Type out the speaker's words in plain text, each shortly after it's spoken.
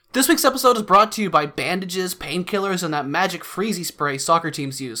This week's episode is brought to you by bandages, painkillers, and that magic freezy spray soccer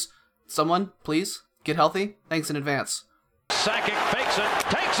teams use. Someone, please, get healthy. Thanks in advance. Sakic fakes it,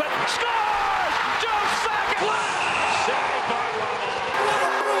 takes it, scores! Joe Sakic! Saved by Ramos. What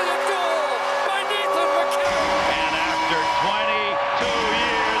a brilliant goal by Nathan McKinnon! And after 22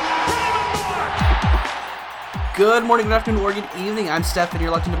 years, Good morning, good afternoon, or good evening. I'm Steph, and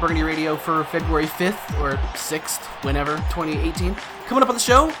you're locked into Burgundy Radio for February 5th, or 6th, whenever, 2018. Coming up on the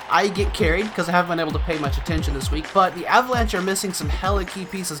show, I get carried, because I haven't been able to pay much attention this week, but the Avalanche are missing some hella key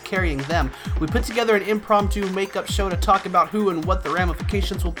pieces carrying them. We put together an impromptu makeup show to talk about who and what the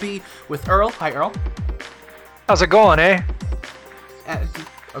ramifications will be with Earl. Hi, Earl. How's it going, eh?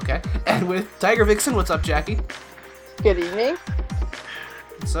 Okay. And with Tiger Vixen. What's up, Jackie? Good evening.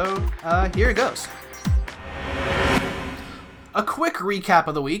 So, here it goes. A quick recap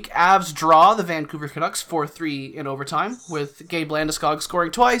of the week. Avs draw the Vancouver Canucks 4-3 in overtime, with Gabe Landeskog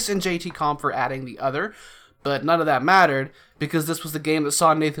scoring twice and JT Compher adding the other. But none of that mattered, because this was the game that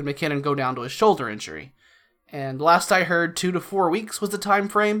saw Nathan McKinnon go down to a shoulder injury. And last I heard, 2 to 4 weeks was the time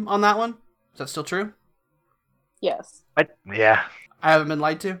frame on that one. Is that still true? Yes. Yeah. I haven't been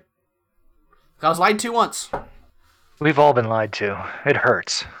lied to? I was lied to once. We've all been lied to. It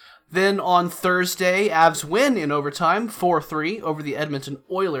hurts. Then on Thursday, Avs win in overtime, 4-3 over the Edmonton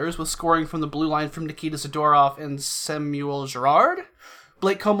Oilers, with scoring from the blue line from Nikita Zadorov and Samuel Girard.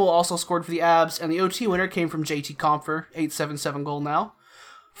 Blake Comeau also scored for the Avs, and the OT winner came from JT Compher, 8-7-7 goal now.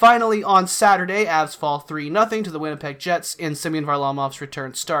 Finally, on Saturday, Avs fall 3-0 to the Winnipeg Jets in Semyon Varlamov's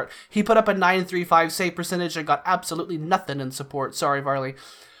return start. He put up a .935 save percentage and got absolutely nothing in support. Sorry, Varley.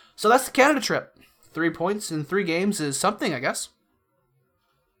 So that's the Canada trip. 3 points in 3 games is something, I guess.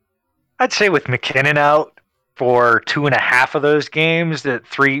 I'd say with McKinnon out for 2.5 of those games, that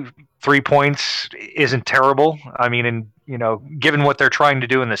three points isn't terrible. I mean, and given what they're trying to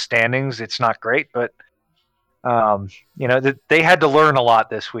do in the standings, it's not great. But they had to learn a lot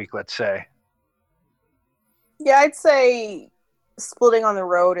this week. Let's say. Yeah, I'd say splitting on the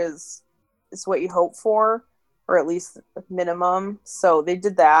road is what you hope for, or at least minimum. So they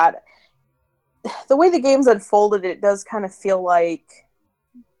did that. The way the game's unfolded, it does kind of feel like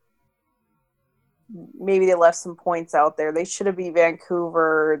maybe they left some points out there. They should have beat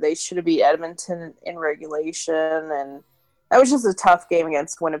Vancouver. They should have beat Edmonton in regulation. And that was just a tough game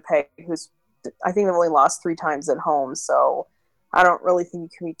against Winnipeg, who's, I think they've only lost 3 times at home. So I don't really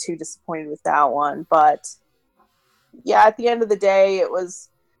think you can be too disappointed with that one. But yeah, at the end of the day, it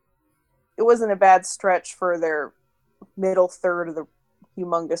wasn't a bad stretch for their middle third of the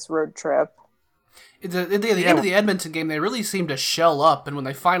humongous road trip. At the end of the Edmonton game, they really seemed to shell up, and when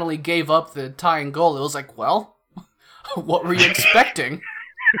they finally gave up the tying goal, it was like, well, what were you expecting?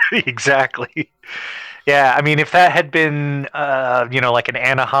 Exactly. Yeah, I mean, if that had been, like an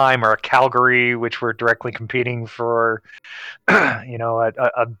Anaheim or a Calgary, which were directly competing for,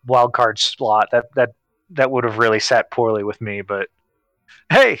 a wild card slot, that would have really sat poorly with me. But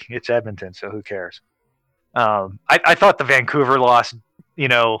hey, it's Edmonton, so who cares? I thought the Vancouver loss,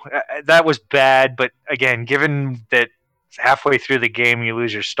 that was bad. But again, given that halfway through the game you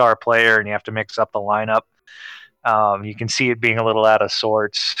lose your star player and you have to mix up the lineup, you can see it being a little out of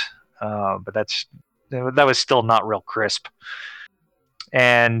sorts. But that was still not real crisp.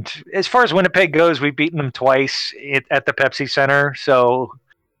 And as far as Winnipeg goes, we've beaten them twice at the Pepsi Center. So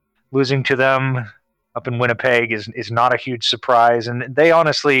losing to them up in Winnipeg is not a huge surprise. And they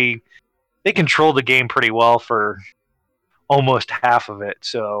controlled the game pretty well for almost half of it.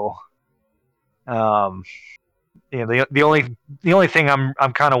 So, the only thing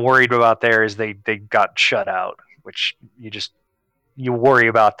I'm kind of worried about there is they got shut out, which you worry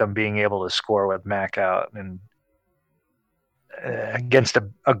about them being able to score with Mac out, and against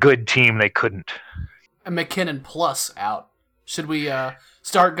a good team they couldn't. And McKinnon plus out. Should we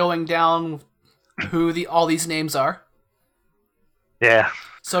start going down who all these names are? Yeah.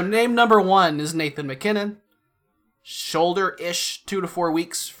 So name number 1 is Nathan McKinnon. Shoulder-ish 2 to 4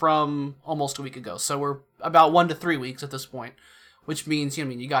 weeks from almost a week ago. So we're about 1 to 3 weeks at this point, which means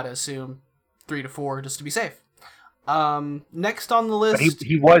you got to assume 3 to 4 just to be safe. Next on the list,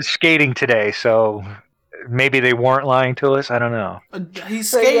 he was skating today, so maybe they weren't lying to us. I don't know. He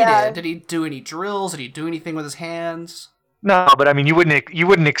skated. Yeah. Did he do any drills? Did he do anything with his hands? No, but I mean, you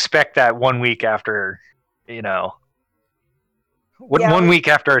wouldn't expect that 1 week after, 1 week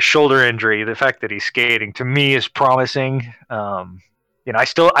after a shoulder injury. The fact that he's skating, to me, is promising. I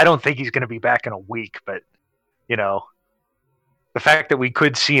don't think he's going to be back in a week, but the fact that we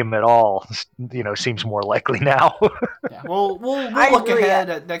could see him at all, seems more likely now. Yeah, we'll look ahead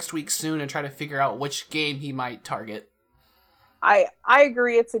at next week soon and try to figure out which game he might target. I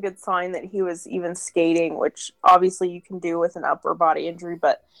agree it's a good sign that he was even skating, which obviously you can do with an upper body injury,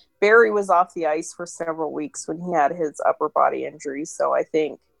 but Barry was off the ice for several weeks when he had his upper body injury. So I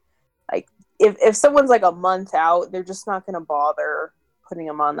think like if someone's like a month out, they're just not going to bother putting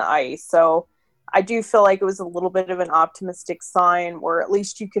him on the ice. So I do feel like it was a little bit of an optimistic sign where at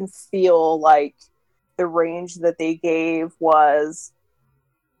least you can feel like the range that they gave was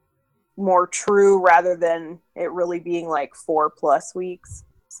more true rather than it really being like 4+ weeks.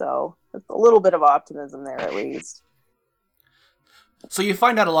 So it's a little bit of optimism there at least. So you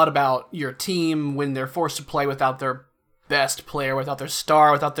find out a lot about your team when they're forced to play without their best player, without their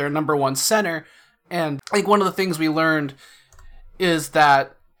star, without their number one center. And I think one of the things we learned is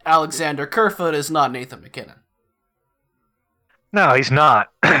that Alexander Kerfoot is not Nathan MacKinnon. No, he's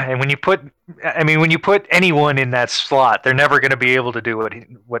not. And when you put anyone in that slot, they're never going to be able to do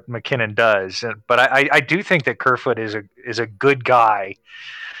what McKinnon does. But I do think that Kerfoot is a good guy,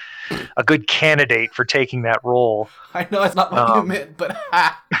 a good candidate for taking that role. I know that's not what you meant, but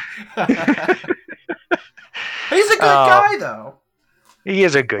he's a good guy, though. He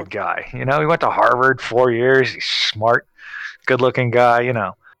is a good guy. He went to Harvard 4 years. He's smart, good-looking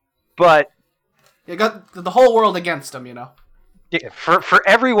guy. But you got the whole world against him. Yeah, for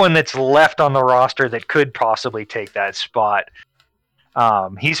everyone that's left on the roster that could possibly take that spot,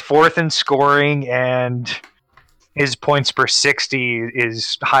 he's fourth in scoring, and his points per 60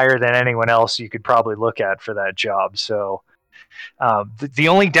 is higher than anyone else you could probably look at for that job. So the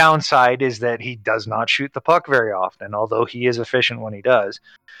only downside is that he does not shoot the puck very often, although he is efficient when he does.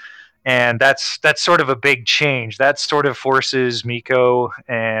 And that's sort of a big change. That sort of forces Mikko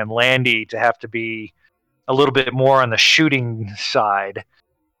and Landy to have to be a little bit more on the shooting side.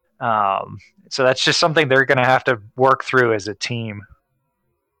 So that's just something they're going to have to work through as a team.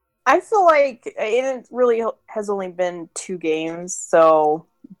 I feel like it really has only been 2 games, so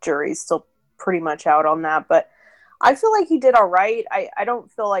jury's still pretty much out on that. But I feel like he did all right. I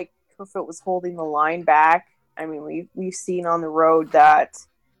don't feel like Kerfoot was holding the line back. I mean, we've seen on the road that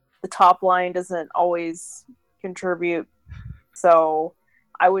the top line doesn't always contribute. So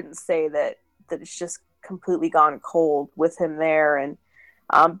I wouldn't say that it's just completely gone cold with him there. And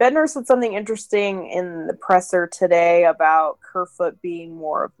Bednar said something interesting in the presser today about Kerfoot being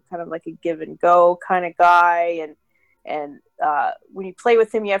more of kind of like a give and go kind of guy. And when you play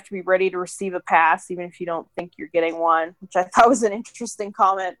with him, you have to be ready to receive a pass, even if you don't think you're getting one, which I thought was an interesting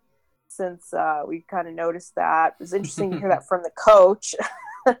comment since we kind of noticed that. It was interesting to hear that from the coach.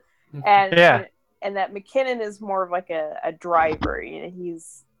 And that MacKinnon is more of like a driver.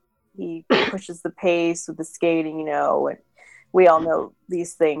 He pushes the pace with the skating, and we all know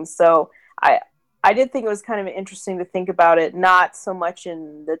these things. So I did think it was kind of interesting to think about it, not so much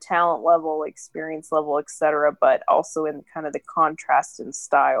in the talent level, experience level, etc., but also in kind of the contrast in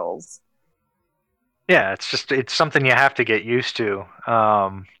styles. Yeah, it's something you have to get used to.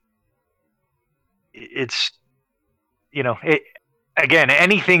 Again,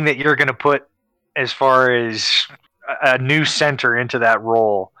 anything that you're going to put as far as a new center into that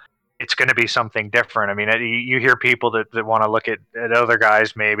role, it's going to be something different. I mean, you hear people that want to look at other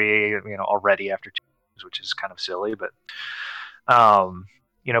guys maybe, already after 2 games, which is kind of silly, but,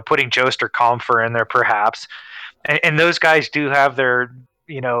 putting Jost or Comfer in there perhaps. And those guys do have their,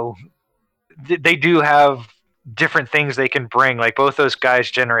 they do have different things they can bring. Like both those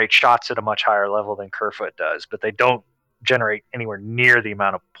guys generate shots at a much higher level than Kerfoot does, but they don't generate anywhere near the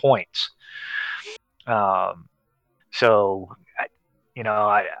amount of points.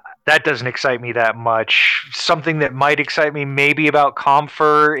 That doesn't excite me that much. Something that might excite me maybe about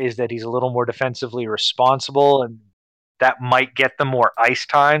Comfer is that he's a little more defensively responsible, and that might get them more ice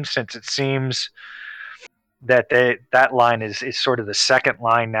time, since it seems that that line is sort of the second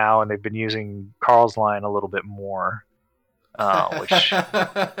line now, and they've been using Carl's line a little bit more. Which yeah,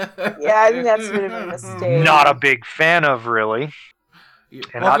 I think that's a bit of a mistake. Not a big fan of, really.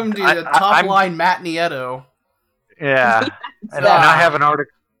 And welcome to the top line, Matt Nieto. Yeah, and I have an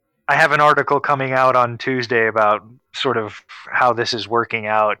article. I have an article coming out on Tuesday about sort of how this is working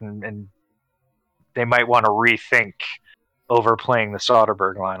out, and they might want to rethink overplaying the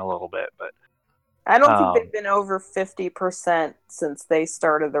Soderberg line a little bit. But I don't think they've been over 50% since they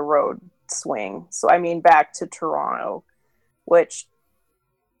started the road swing. So I mean, back to Toronto, which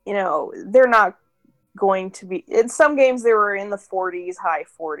they're not going to be. In some games, they were in the 40s, high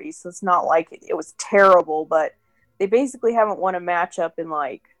 40s. So it's not like it was terrible, but they basically haven't won a matchup in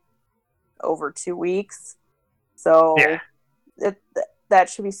like over 2 weeks. So that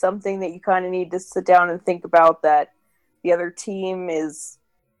should be something that you kind of need to sit down and think about, that the other team is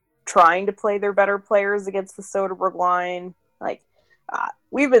trying to play their better players against the Soderberg line. Like,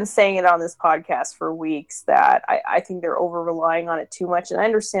 we've been saying it on this podcast for weeks that I think they're over relying on it too much, and I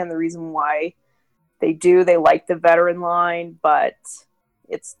understand the reason why they do. They like the veteran line, but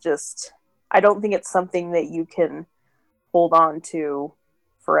it's just, I don't think it's something that you can hold on to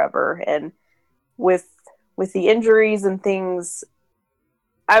forever. And with the injuries and things,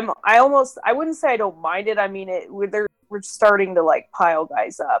 I wouldn't say I don't mind it. I mean, we're starting to like pile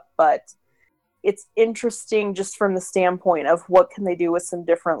guys up, but it's interesting just from the standpoint of what can they do with some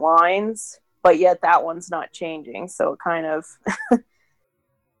different lines, but yet that one's not changing. So it kind of,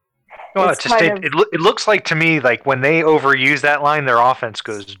 well, it looks like to me like when they overuse that line, their offense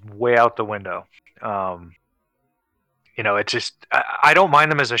goes way out the window. It's just I don't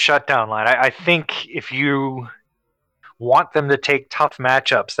mind them as a shutdown line. I think if you want them to take tough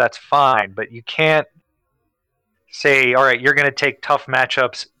matchups, that's fine, but you can't say, all right, you're going to take tough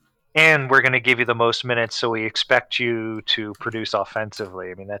matchups and we're going to give you the most minutes, so we expect you to produce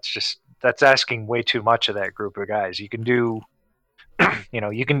offensively. I mean, that's asking way too much of that group of guys. You can do,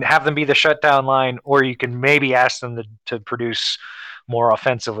 you can have them be the shutdown line, or you can maybe ask them to produce more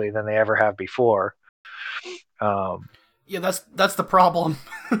offensively than they ever have before. Yeah, that's the problem.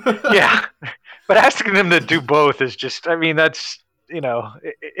 Yeah, but asking them to do both is just, I mean, that's,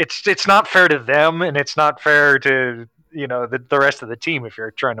 it's not fair to them, and it's not fair to the rest of the team if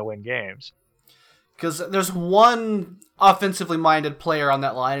you're trying to win games. Because there's one offensively minded player on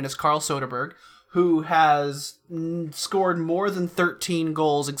that line, and it's Carl Soderberg, who has scored more than 13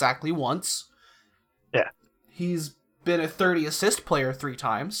 goals exactly once. Yeah. He's been a 30 assist player 3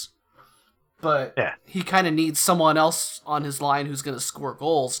 times. But yeah, he kind of needs someone else on his line who's going to score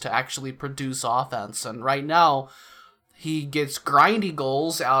goals to actually produce offense. And right now, he gets grindy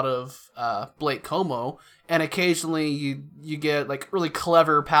goals out of Blake Como, and occasionally you get like really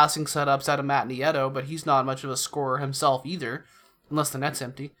clever passing setups out of Matt Nieto, but he's not much of a scorer himself either, unless the net's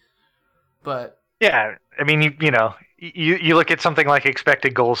empty. But yeah, I mean, you look at something like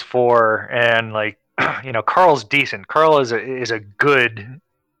expected goals for, and like Carl's decent. Carl is a good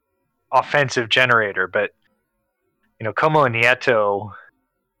offensive generator, but Como and Nieto,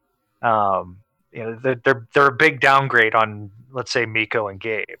 they're a big downgrade on, let's say, Mikko and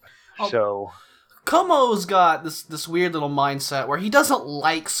Gabe. So Como's got this weird little mindset where he doesn't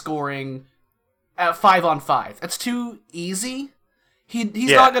like scoring at 5-on-5. It's too easy.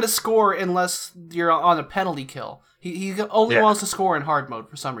 He's not going to score unless you're on a penalty kill. He only wants to score in hard mode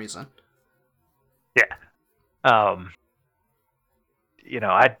for some reason. Yeah.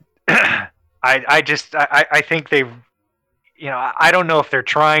 I think they've, I don't know if they're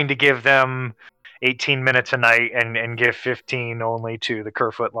trying to give them 18 minutes a night and give 15 only to the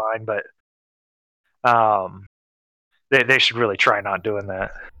Kerfoot line, but they should really try not doing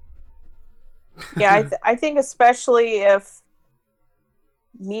that. Yeah, I think especially if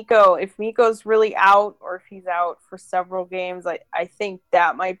Mikko's really out, or if he's out for several games, I think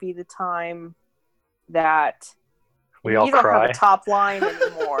that might be the time that we all you don't cry. have a top line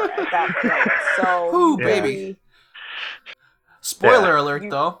anymore at that point. So Ooh, baby. Spoiler alert,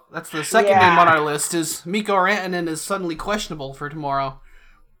 though. That's the second name on our list, is Mikko Rantanen is suddenly questionable for tomorrow.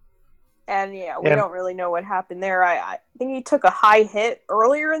 And we don't really know what happened there. I think he took a high hit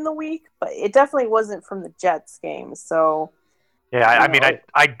earlier in the week, but it definitely wasn't from the Jets game. So yeah, I mean,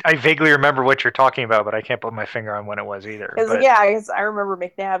 I vaguely remember what you're talking about, but I can't put my finger on when it was either. Because I remember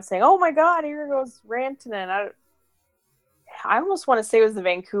McNabb saying, "Oh my God, here goes Rantanen." I almost want to say it was the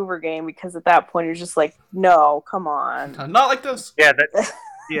Vancouver game, because at that point it was just like, no, come on, not like this. Yeah,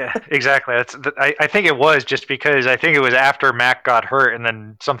 yeah, exactly. I think it was just because I think it was after Mac got hurt, and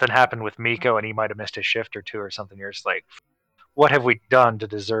then something happened with Mikko, and he might have missed a shift or two or something. You're just like, what have we done to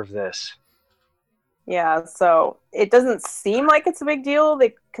deserve this? Yeah, so it doesn't seem like it's a big deal.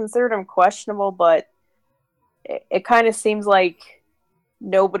 They considered him questionable, but it kind of seems like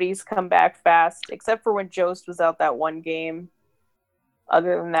nobody's come back fast, except for when Jost was out that one game.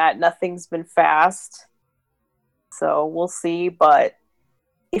 Other than that, nothing's been fast. So we'll see. But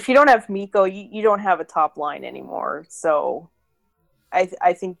if you don't have Mikko, you don't have a top line anymore. So I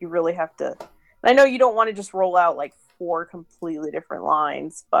think you really have to. I know you don't want to just roll out like 4 completely different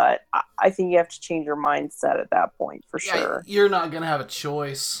lines, but I think you have to change your mindset at that point for sure. You're not going to have a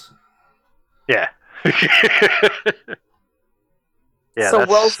choice. Yeah. So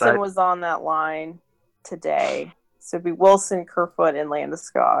Wilson was on that line today. So it'd be Wilson, Kerfoot, and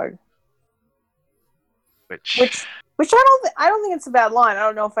Landeskog. Which I don't think it's a bad line. I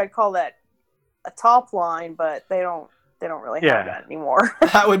don't know if I'd call that a top line, but they don't really have that anymore.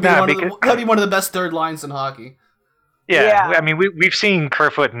 That would be that'd be one of the best third lines in hockey. Yeah, I mean, we've seen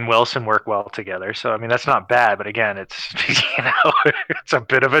Kerfoot and Wilson work well together, so I mean that's not bad. But again, it's it's a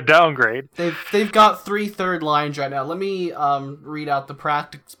bit of a downgrade. They've got 3 third lines right now. Let me read out the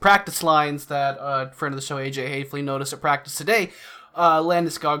practice lines that friend of the show AJ Hafley noticed at practice today.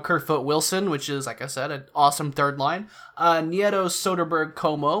 Landeskog, Kerfoot, Wilson, which is, like I said, an awesome third line. Nieto, Soderberg,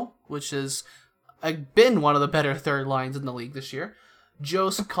 Como, which has been one of the better third lines in the league this year.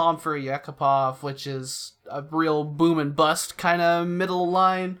 Jost, Comfer, Yakupov, which is a real boom and bust kind of middle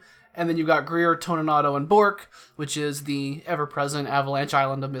line. And then you've got Greer, Toninato, and Bork, which is the ever-present Avalanche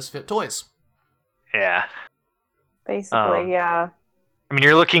Island of misfit toys. Yeah. Basically, yeah. I mean,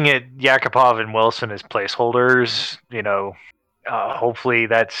 you're looking at Yakupov and Wilson as placeholders. Hopefully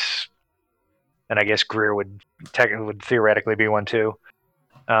that's, and I guess Greer would theoretically be one too.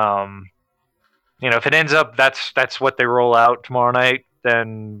 If it ends up that's what they roll out tomorrow night,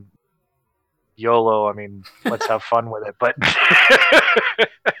 then YOLO. I mean, let's have fun with it. But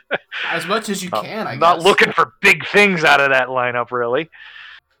as much as you can, I guess. Not looking for big things out of that lineup, really.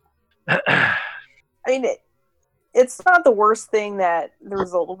 I mean, it's not the worst thing that the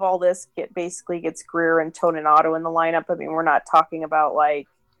result of all this basically gets Greer and Toninato in the lineup. I mean, we're not talking about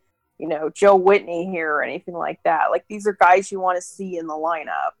Joe Whitney here or anything like that. Like, these are guys you want to see in the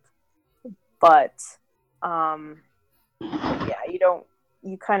lineup. But,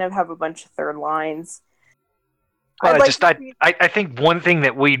 you kind of have a bunch of third lines. I think one thing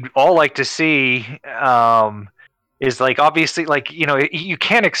that we'd all like to see is, obviously, you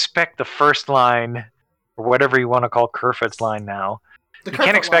can't expect the first line, or whatever you want to call Kerfoot's line now. You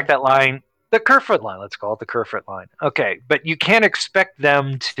can't expect that line, the Kerfoot line, let's call it the Kerfoot line. Okay, but you can't expect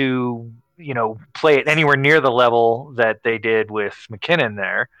them to, play it anywhere near the level that they did with McKinnon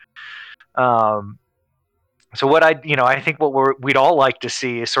there. So what I think what we'd all like to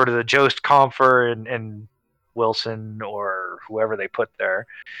see is sort of the Jost, Comfer and Wilson or whoever they put there,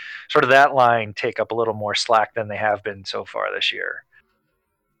 sort of that line take up a little more slack than they have been so far this year.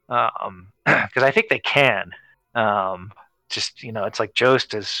 Because I think they can. It's like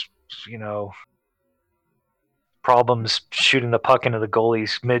Jost is, problems shooting the puck into the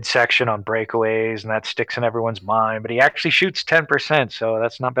goalie's midsection on breakaways, and that sticks in everyone's mind. But he actually shoots 10%, so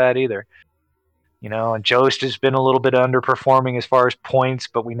that's not bad either. And Jost has been a little bit underperforming as far as points,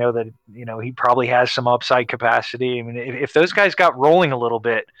 but we know that, he probably has some upside capacity. I mean, if those guys got rolling a little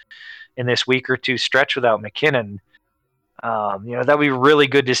bit in this week or two stretch without McKinnon, that'd be really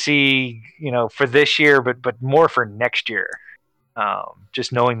good to see, for this year, but more for next year.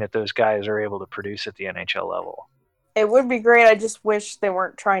 Just knowing that those guys are able to produce at the NHL level. It would be great. I just wish they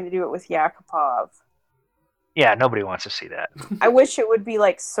weren't trying to do it with Yakupov. Yeah, nobody wants to see that. I wish it would be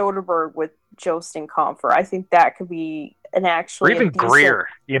like Soderberg with Jost and Comfer. I think that could be an actually, or even Greer,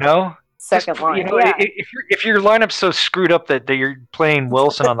 second line. If your lineup's so screwed up that you're playing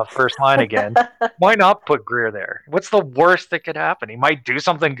Wilson on the first line again, why not put Greer there? What's the worst that could happen? He might do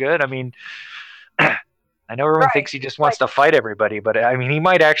something good. I mean, I know everyone thinks he just wants to fight everybody, but I mean, he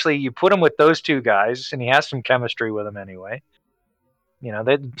might actually. You put him with those two guys, and he has some chemistry with them anyway.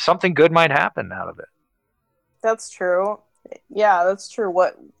 That something good might happen out of it. That's true. Yeah, that's true.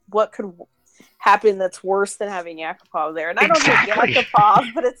 What could happen that's worse than having Yakupov there? And I don't think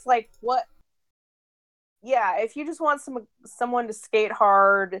Yakupov, but it's like, what? Yeah, if you just want someone to skate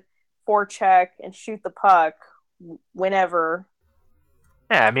hard, forecheck, and shoot the puck whenever.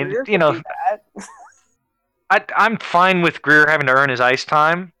 Yeah, I mean, I'm fine with Greer having to earn his ice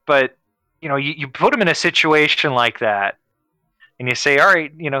time, but you put him in a situation like that, and you say, all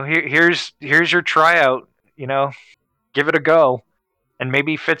right, here's your tryout. Give it a go. And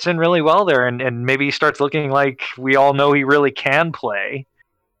maybe he fits in really well there, and maybe he starts looking like we all know he really can play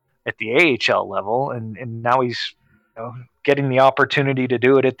at the AHL level, and now he's getting the opportunity to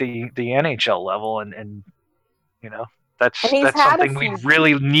do it at the NHL level, and that's something we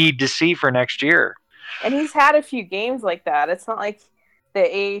really need to see for next year. And he's had a few games like that. It's not like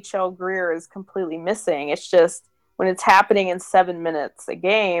the AHL Greer is completely missing. It's just when it's happening in 7 minutes a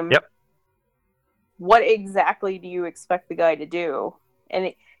game. Yep. What exactly do you expect the guy to do?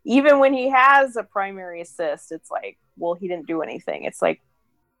 And even when he has a primary assist, it's like, well, he didn't do anything. It's like,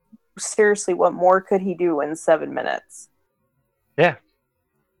 seriously, what more could he do in 7 minutes? Yeah.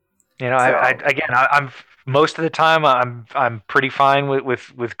 I'm most of the time I'm pretty fine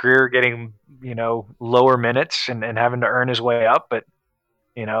with Greer getting lower minutes and having to earn his way up, but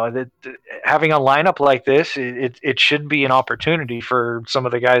having a lineup like this, it should be an opportunity for some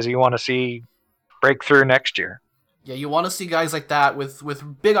of the guys that you want to see break through next year. Yeah, you want to see guys like that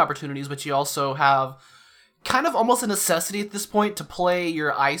with big opportunities, but you also have kind of almost a necessity at this point to play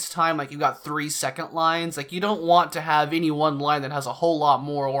your ice time. Like, you've got 3-second lines. Like, you don't want to have any one line that has a whole lot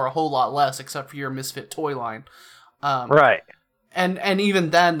more or a whole lot less, except for your Misfit toy line. Right. And even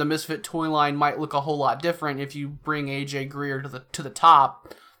then, the Misfit toy line might look a whole lot different if you bring AJ Greer to the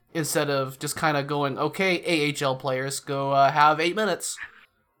top, instead of just kind of going, okay, AHL players, go have 8 minutes.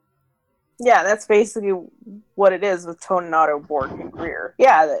 Yeah, that's basically what it is with Toninato, Bork, and Greer.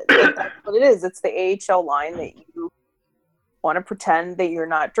 Yeah, that's what it is. It's the AHL line that you want to pretend that you're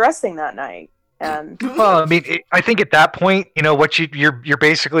not dressing that night. And Well, I mean, I think at that point, what you're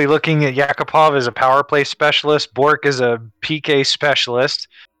basically looking at Yakupov as a power play specialist, Bork as a PK specialist,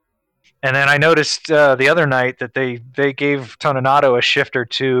 and then I noticed the other night that they gave Toninato a shift or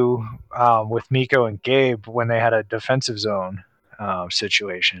two with Mikko and Gabe when they had a defensive zone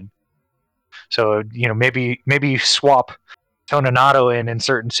situation. So maybe you swap Toninato in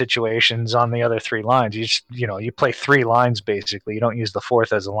certain situations on the other 3 lines. You just, you play 3 lines basically. You don't use the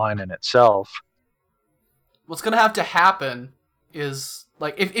 4th as a line in itself. What's going to have to happen is,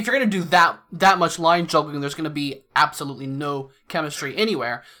 like, if you're going to do that much line juggling, there's going to be absolutely no chemistry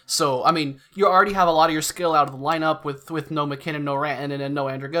anywhere. So, I mean, you already have a lot of your skill out of the lineup with no McKinnon, no Rantanen, and no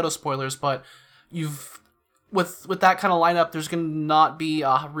Andrighetto spoilers, but with that kind of lineup, there's going to not be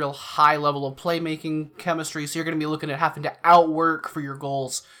a real high level of playmaking chemistry, so you're going to be looking at having to outwork for your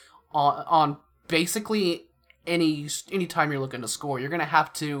goals on basically any time you're looking to score. You're going to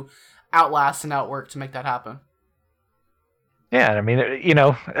have to outlast and outwork to make that happen. Yeah, I mean,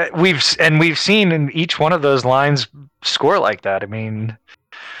 we've seen in each one of those lines score like that. I mean,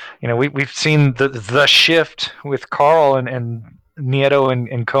 we've seen the shift with Carl and Nieto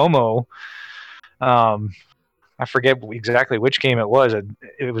and Como. I forget exactly which game it was.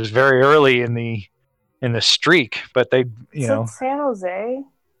 It was very early in the streak, but they, is it San Jose?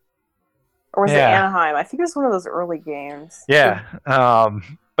 Or was it Anaheim? I think it was one of those early games. Yeah.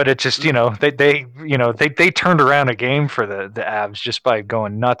 But it just, they turned around a game for the Avs just by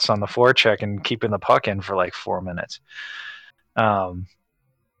going nuts on the forecheck and keeping the puck in for like 4 minutes.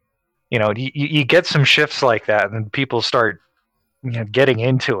 You get some shifts like that, and then people start, getting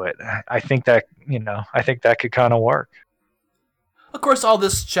into it. I think that could kind of work. Of course, all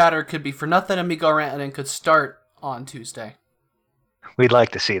this chatter could be for nothing, and Mikko Rantanen could start on Tuesday. We'd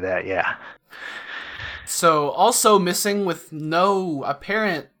like to see that, yeah. So, also missing with no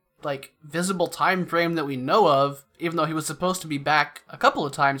apparent, visible time frame that we know of, even though he was supposed to be back a couple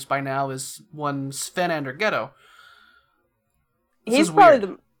of times by now, is one Sven Andrighetto. He's probably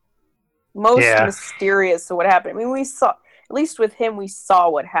the most mysterious of what happened. I mean, we saw, at least with him, we saw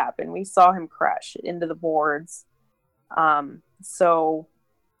what happened. We saw him crash into the boards. So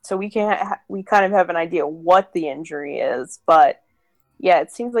we kind of have an idea what the injury is, but yeah,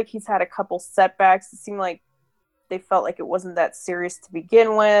 it seems like he's had a couple setbacks. It seemed like they felt like it wasn't that serious to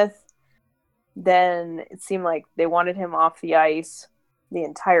begin with. Then it seemed like they wanted him off the ice the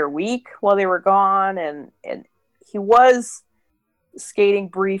entire week while they were gone, and he was skating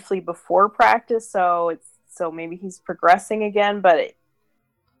briefly before practice, so maybe he's progressing again. But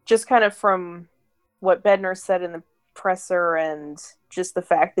just kind of from what Bednar said in the presser and just the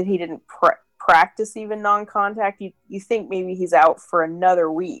fact that he didn't practice even non-contact, you think maybe he's out for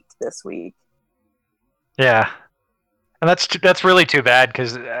another week this week. Yeah, and that's really too bad,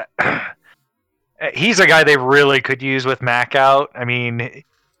 because he's a guy they really could use with Mac out. I mean,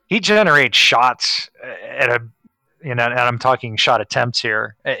 he generates shots at a, and I'm talking shot attempts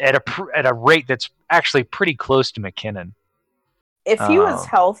here, at a rate that's actually pretty close to McKinnon. If he was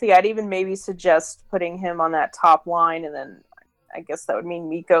healthy, I'd even maybe suggest putting him on that top line, and then I guess that would mean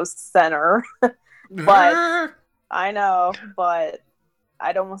Mikko's center. But I know, but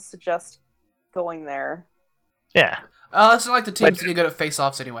I'd almost suggest going there. Yeah. It's not like the team's getting good at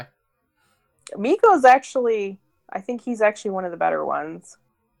face-offs anyway. Mikko's actually, I think he's actually one of the better ones,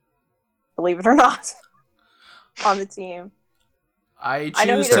 believe it or not, on the team. I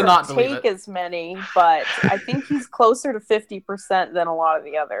know he choose to not doesn't believe take it. as many, but I think he's closer to 50% than a lot of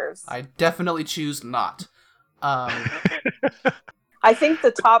the others. I definitely choose not. I think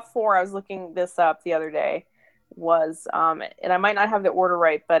the top 4, I was looking this up the other day, was, and I might not have the order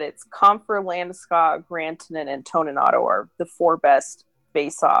right, but it's Compher, Landeskog, Rantanen, and Toninato are the 4 best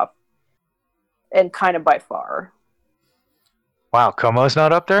face-off, and kind of by far. Wow, Como's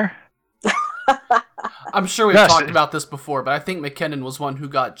not up there? I'm sure we've talked about this before, but I think McKinnon was one who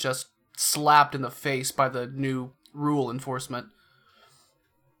got just slapped in the face by the new rule enforcement.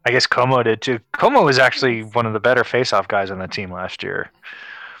 I guess Como did too. Como was actually one of the better face-off guys on the team last year.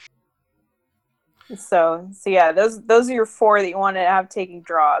 So yeah, those are your 4 that you want to have taking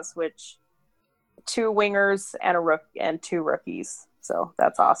draws, which two wingers and two rookies. So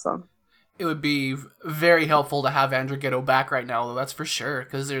that's awesome. It would be very helpful to have Andrew Ghetto back right now, though, that's for sure,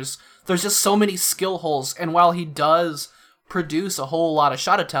 because there's just so many skill holes, and while he does produce a whole lot of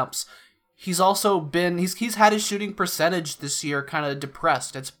shot attempts, he's also been he's had his shooting percentage this year kind of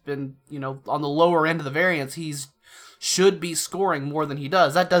depressed. It's been, on the lower end of the variance. He's should be scoring more than he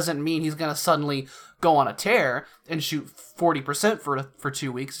does. That doesn't mean he's going to suddenly go on a tear and shoot 40% for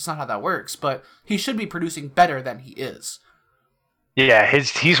 2 weeks. It's not how that works, but he should be producing better than he is. Yeah,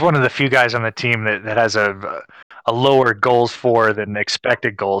 he's one of the few guys on the team that has a lower goals for than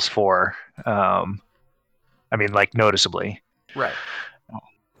expected goals for. Noticeably. Right.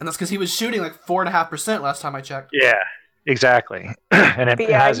 And that's because he was shooting like 4.5% last time I checked. Yeah, exactly. And it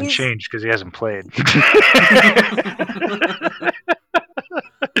hasn't changed because he hasn't played.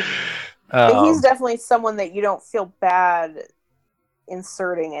 But he's definitely someone that you don't feel bad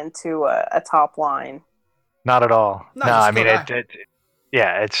inserting into a top line. Not at all.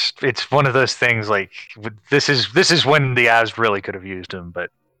 It's one of those things. Like this is when the Avs really could have used him,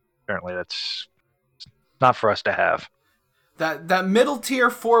 but apparently that's not for us to have. That middle tier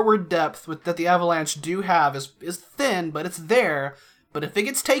forward depth that the Avalanche do have is thin, but it's there. But if it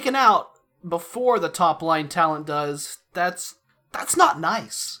gets taken out before the top line talent does, that's not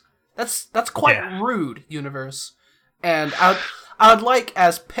nice. That's quite rude, Universe. And I would like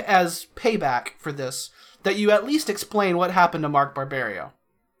as payback for this that you at least explain what happened to Mark Barberio.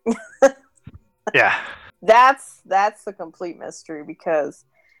 Yeah. That's the complete mystery, because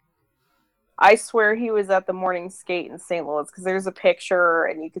I swear he was at the morning skate in St. Louis, because there's a picture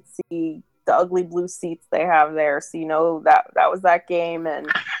and you could see the ugly blue seats they have there, so that was that game. And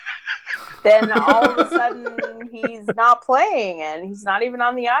then all of a sudden he's not playing and he's not even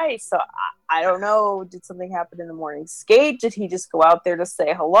on the ice. So I don't know, did something happen in the morning skate? Did he just go out there to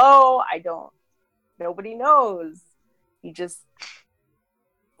say hello? Nobody knows.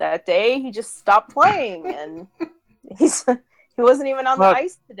 That day he just stopped playing, and he wasn't even on the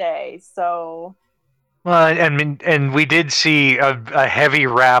ice today. So, well, and we did see a heavy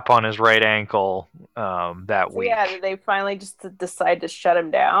wrap on his right ankle that week. Yeah, did they finally just decide to shut him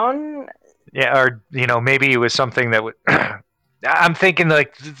down? Yeah, or maybe it was something that would. I'm thinking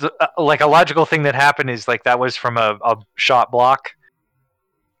like a logical thing that happened is like that was from a shot block.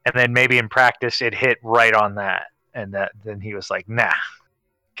 And then maybe in practice it hit right on that, and then he was like, "Nah,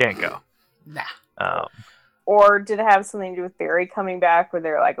 can't go." Nah. Or did it have something to do with Barry coming back, where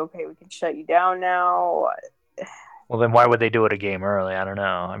they're like, "Okay, we can shut you down now"? Well, then why would they do it a game early? I don't know.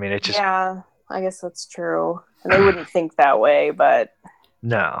 I mean, it just I guess that's true, and they wouldn't think that way, but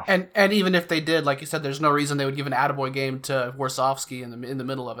no. And even if they did, like you said, there's no reason they would give an attaboy game to Warsofsky in the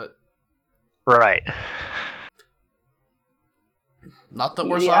middle of it. Right. Not that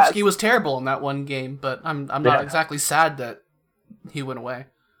Warsofsky was terrible in that one game, but I'm not exactly sad that he went away.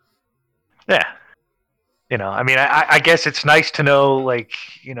 Yeah. I guess it's nice to know, like,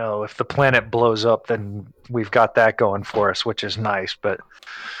 if the planet blows up, then we've got that going for us, which is nice, but,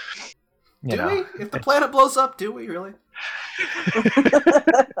 Do we? If the planet blows up, do we really?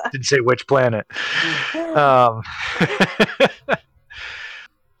 Didn't say which planet. But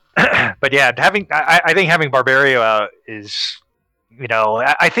yeah, I think having Barberio out is...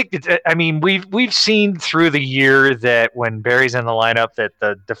 I think we've seen through the year that when Barry's in the lineup that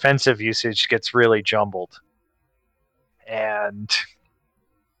the defensive usage gets really jumbled. And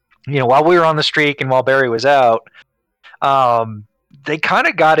while we were on the streak and while Barry was out, they kind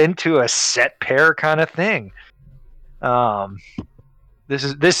of got into a set pair kind of thing.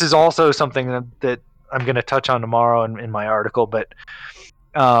 This is also something that I'm going to touch on tomorrow in my article, but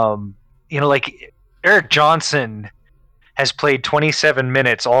like Erik Johnson has played 27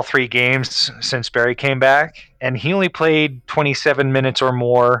 minutes all 3 games since Barry came back, and he only played 27 minutes or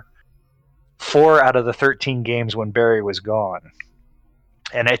more 4 out of the 13 games when Barry was gone.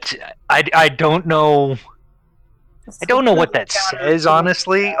 And I don't know what that says,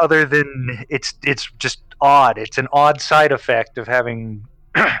 honestly, other than it's just odd. It's an odd side effect of having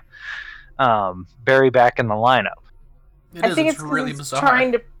Barry back in the lineup. I think it's really bizarre.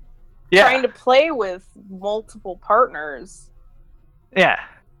 Trying to play with multiple partners. Yeah,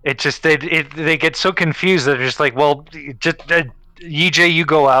 it's just they get so confused that they're just like, well, just EJ, you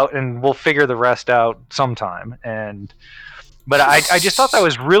go out and we'll figure the rest out sometime. But I just thought that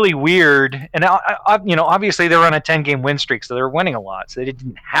was really weird. And obviously they were on a 10-game win streak, so they were winning a lot, so they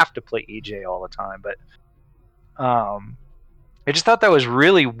didn't have to play EJ all the time. But I just thought that was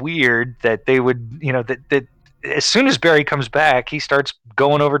really weird that they would, that as soon as Barry comes back, he starts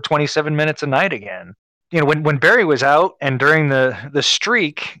going over 27 minutes a night again. When Barry was out and during the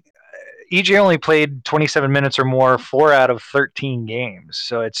streak, EJ only played 27 minutes or more 4 out of 13 games.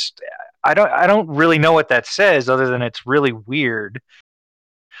 So I don't really know what that says other than it's really weird.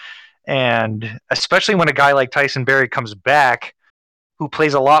 And especially when a guy like Tyson Barrie comes back, who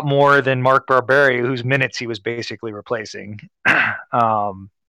plays a lot more than Mark Barberi, whose minutes he was basically replacing.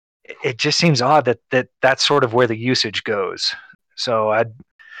 It just seems odd that that's sort of where the usage goes. So I'm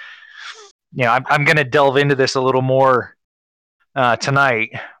going to delve into this a little more tonight,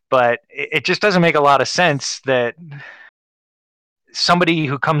 but it just doesn't make a lot of sense that somebody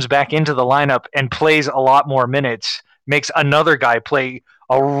who comes back into the lineup and plays a lot more minutes makes another guy play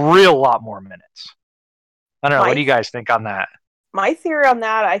a real lot more minutes. I don't know. What do you guys think on that? My theory on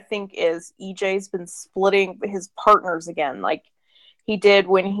that, I think, is EJ's been splitting his partners again, like he did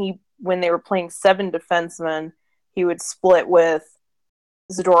when they were playing 7 defensemen. He would split with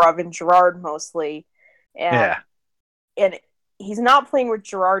Zadorov and Girard mostly, and he's not playing with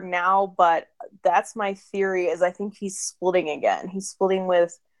Girard now. But that's my theory. Is I think he's splitting again. He's splitting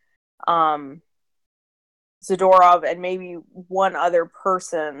with Zadorov and maybe one other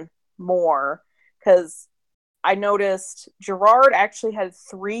person more, because I noticed Girard actually had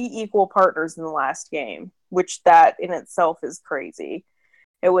 3 equal partners in the last game, which that in itself is crazy.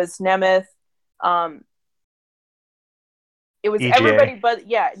 It was Nemeth. It was EJ. Everybody but,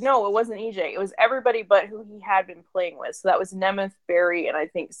 no, it wasn't EJ. It was everybody but who he had been playing with. So that was Nemeth, Barrie, and I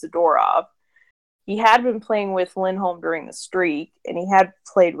think Zadorov. He had been playing with Lindholm during the streak, and he had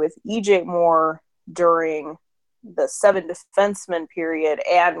played with EJ more during the 7 defenseman period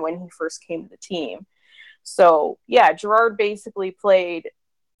and when he first came to the team. So, Girard basically played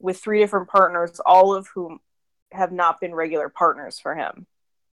with 3 different partners, all of whom have not been regular partners for him.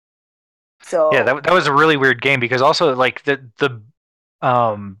 So that was a really weird game, because also like the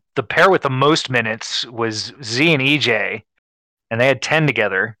pair with the most minutes was Z and EJ, and they had 10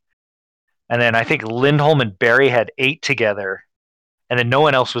 together. And then I think Lindholm and Barrie had 8 together, and then no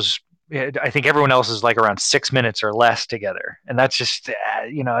one else was. I think everyone else is like around 6 minutes or less together, and that's just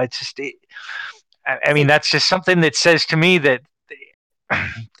it's just. I mean, that's just something that says to me that.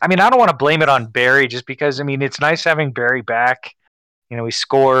 I mean, I don't want to blame it on Barrie, just because it's nice having Barrie back. He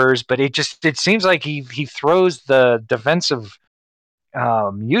scores, but it seems like he throws the defensive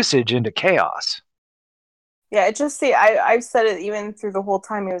usage into chaos. Yeah, I've said it even through the whole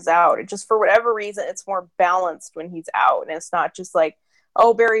time he was out. It just, for whatever reason, it's more balanced when he's out, and it's not just like,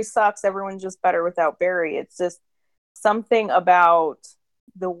 oh, Barrie sucks, everyone's just better without Barrie. It's just something about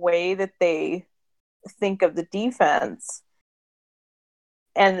the way that they think of the defense,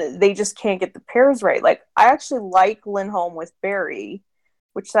 and they just can't get the pairs right. Like, I actually like Lindholm with Barrie,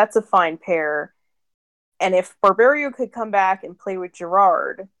 which that's a fine pair. And if Barberio could come back and play with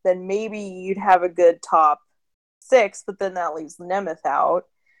Girard, then maybe you'd have a good top 6, but then that leaves Nemeth out,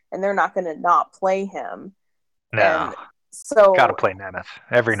 and they're not going to not play him. No. And so got to play Nemeth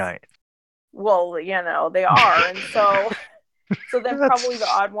every night. Well, they are. And so then probably the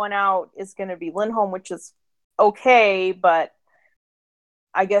odd one out is going to be Lindholm, which is okay, but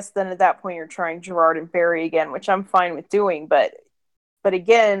I guess then at that point you're trying Girard and Barrie again, which I'm fine with doing. But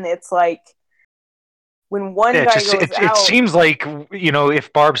again, it's like when one guy goes out. It seems like,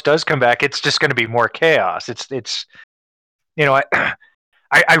 if Barbs does come back, it's just going to be more chaos.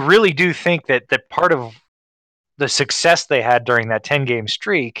 I really do think that part of the success they had during that 10-game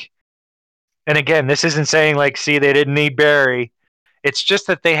streak, and again, this isn't saying like, see, they didn't need Barrie. It's just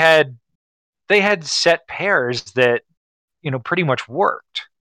that they had set pairs that pretty much worked.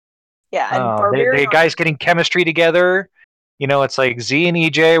 Yeah, and they guys getting chemistry together. It's like Z and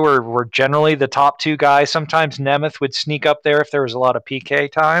EJ were generally the top 2 guys. Sometimes Nemeth would sneak up there if there was a lot of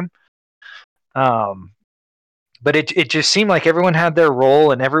PK time. But it just seemed like everyone had their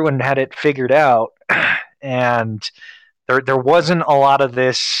role and everyone had it figured out, and there wasn't a lot of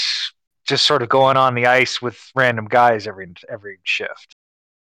this just sort of going on the ice with random guys every shift.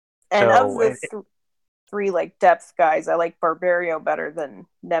 And of the 3 like depth guys, I like Barberio better than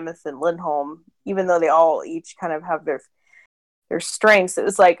Nemeth and Lindholm, even though they all each kind of have their strengths. It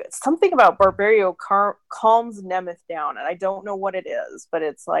was like something about Barberio calms Nemeth down, and I don't know what it is, but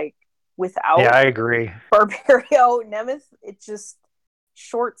it's like without I agree. Barberio, Nemeth, it just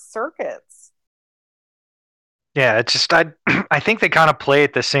short circuits. Yeah, it's just I think they kind of play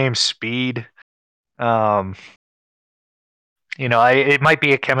at the same speed. It might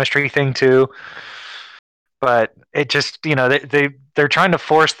be a chemistry thing too, but it just they're trying to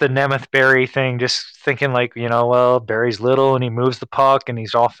force the Nemeth Barrie thing, just thinking like, well, Barry's little and he moves the puck and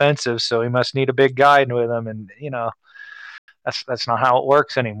he's offensive, so he must need a big guy with him, and that's not how it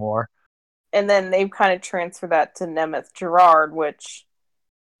works anymore. And then they've kind of transferred that to Nemeth Girard, which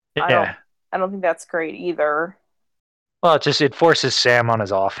I I don't think that's great either. Well, it forces Sam on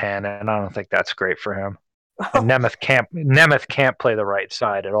his offhand, and I don't think that's great for him. And Nemeth can't play the right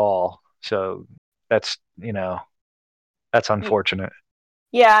side at all. So that's that's unfortunate.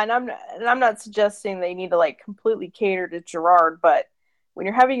 Yeah, and I'm not suggesting they need to like completely cater to Gerard, but when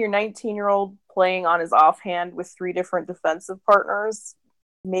you're having your 19-year-old playing on his offhand with three different defensive partners,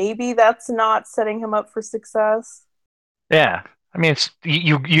 maybe that's not setting him up for success. Yeah, I mean, it's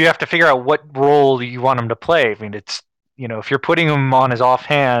you have to figure out what role you want him to play. I mean, it's if you're putting him on his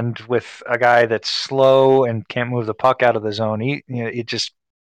offhand with a guy that's slow and can't move the puck out of the zone, it just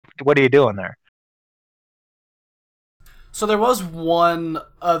what are you doing there? So there was one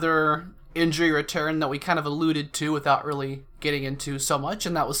other injury return that we kind of alluded to without really getting into so much,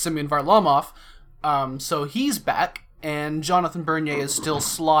 and that was Semyon Varlamov. So he's back, and Jonathan Bernier is still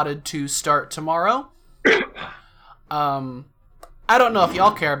slotted to start tomorrow. I don't know if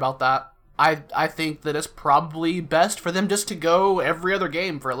y'all care about that. I think that it's probably best for them just to go every other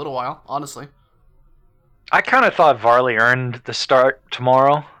game for a little while, honestly. I kind of thought Varley earned the start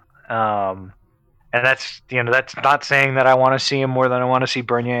tomorrow. And that's not saying that I want to see him more than I want to see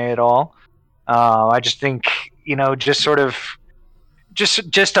Bernier at all. I just think just sort of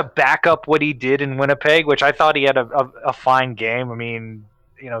just to back up what he did in Winnipeg, which I thought he had a fine game. I mean,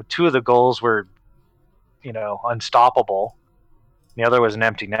 two of the goals were unstoppable. The other was an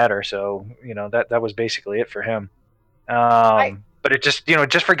empty netter, so that was basically it for him. But it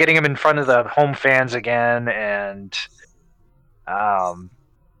just for getting him in front of the home fans again, and I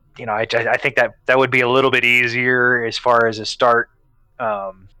think that would be a little bit easier as far as a start.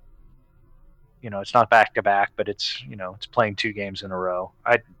 It's not back to back, but it's playing 2 games in a row.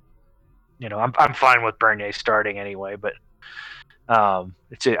 I'm fine with Bernier starting anyway, but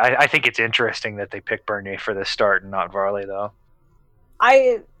I think it's interesting that they picked Bernier for the start and not Varley though.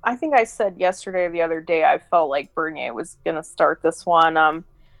 I think I said yesterday or the other day I felt like Bernier was going to start this one.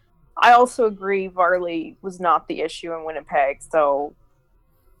 I also agree Varley was not the issue in Winnipeg, so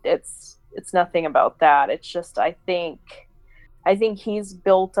it's nothing about that. It's just I think he's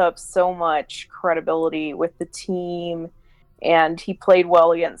built up so much credibility with the team, and he played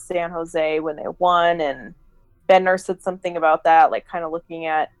well against San Jose when they won, and Bednar said something about that, like kind of looking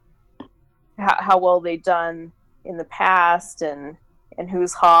at how well they've done in the past and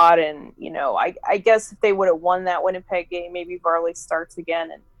who's hot. And I guess if they would have won that Winnipeg game, maybe Varley starts again.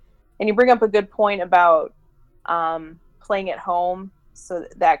 And you bring up a good point about playing at home, so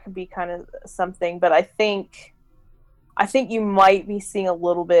that could be kind of something. But I think you might be seeing a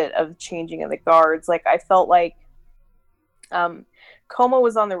little bit of changing of the guards. Like I felt like Como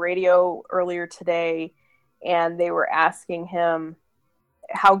was on the radio earlier today, and they were asking him,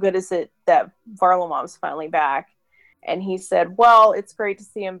 how good is it that Varlamov's finally back? And he said, well, it's great to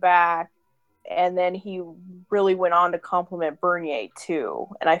see him back. And then he really went on to compliment Bernier too.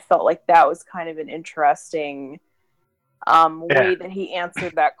 And I felt like that was kind of an interesting way that he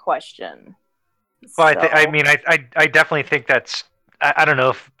answered that question. Well, I definitely think that's. I don't know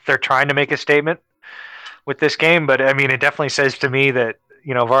if they're trying to make a statement with this game, but I mean, it definitely says to me that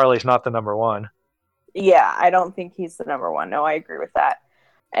Varley's not the number one. Yeah, I don't think he's the number one. No, I agree with that.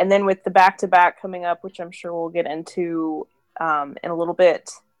 And then with the back-to-back coming up, which I'm sure we'll get into in a little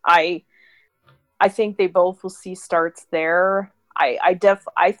bit, I think they both will see starts there. I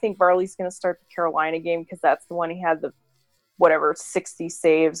think Varley's going to start the Carolina game because that's the one he had the 60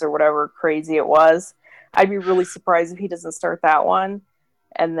 saves or whatever crazy it was. I'd be really surprised if he doesn't start that one.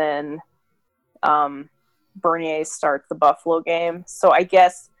 And then Bernier starts the Buffalo game. So I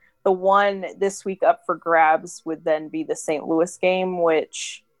guess the one this week up for grabs would then be the St. Louis game,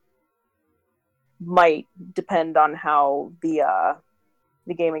 which might depend on how the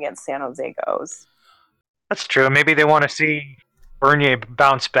game against San Jose goes. That's true. Maybe they want to see Bernier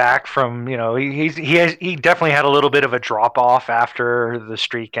bounce back from, he definitely had a little bit of a drop off after the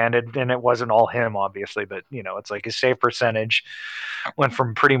streak ended, and it wasn't all him, obviously, but it's like his save percentage went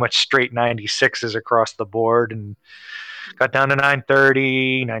from pretty much straight 96s across the board and got down to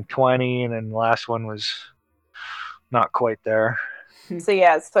 930, 920, and then the last one was not quite there. So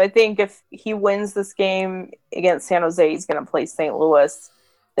I think if he wins this game against San Jose, he's going to play St. Louis.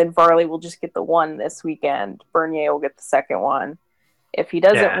 Then Varley will just get the one this weekend. Bernier will get the second one. If he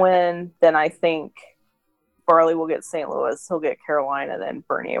doesn't win, then I think Varley will get St. Louis. He'll get Carolina. Then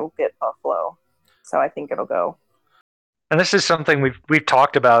Bernier will get Buffalo. So I think it'll go. And this is something we've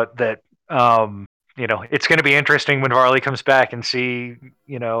talked about that. It's going to be interesting when Varley comes back and see,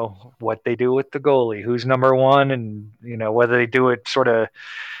 what they do with the goalie, who's number one, and, whether they do it sort of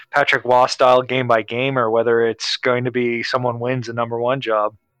Patrick Waugh style game by game or whether it's going to be someone wins the number one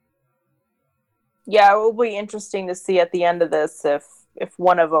job. Yeah, it will be interesting to see at the end of this if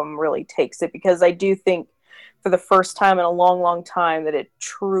one of them really takes it, because I do think for the first time in a long, long time that it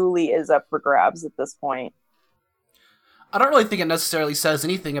truly is up for grabs at this point. I don't really think it necessarily says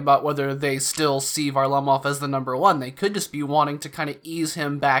anything about whether they still see Varlamov as the number one. They could just be wanting to kind of ease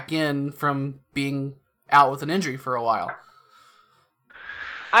him back in from being out with an injury for a while.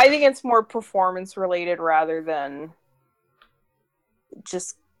 I think it's more performance related rather than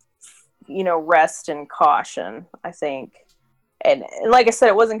just, rest and caution, I think. And like I said,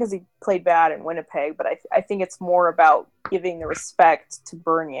 it wasn't because he played bad in Winnipeg, but I think it's more about giving the respect to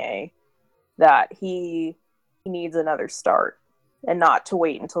Bernier that he needs another start and not to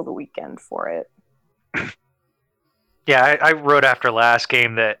wait until the weekend for it. Yeah, I wrote after last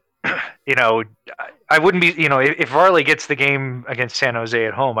game that, I wouldn't be, if Varley gets the game against San Jose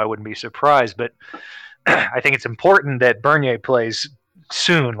at home, I wouldn't be surprised. But I think it's important that Bernier plays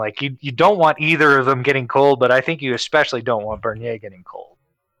soon. Like, you don't want either of them getting cold, but I think you especially don't want Bernier getting cold.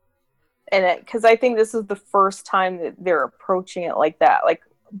 And because I think this is the first time that they're approaching it like that. Like,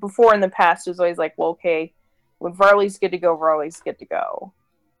 before in the past, it was always like, well, okay, when Varley's good to go, Varley's good to go.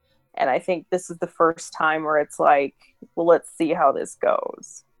 And I think this is the first time where it's like, well, let's see how this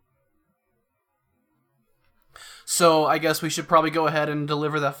goes. So I guess we should probably go ahead and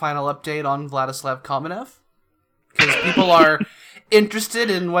deliver that final update on Vladislav Kamenev, because people are interested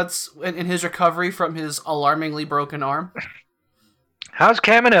in what's in his recovery from his alarmingly broken arm. How's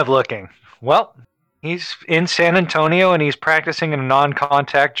Kamenev looking? Well, he's in San Antonio and he's practicing in a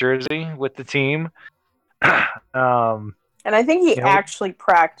non-contact jersey with the team. And I think he actually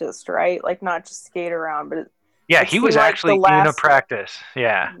practiced, right? Like, not just skate around, but yeah, he was actually in a practice.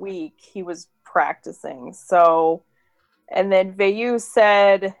 Yeah, week he was practicing. So, and then Veilleux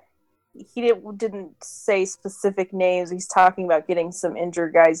said he didn't say specific names. He's talking about getting some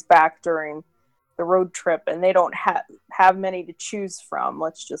injured guys back during the road trip, and they don't have many to choose from.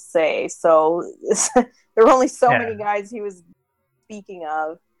 Let's just say. So there were only so many guys he was speaking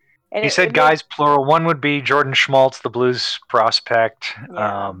of. And he said guys, plural. One would be Jordan Schmaltz, the Blues prospect.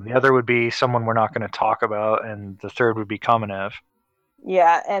 Yeah. The other would be someone we're not going to talk about, and the third would be Kamenev.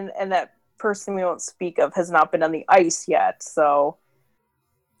 Yeah, and that person we won't speak of has not been on the ice yet, so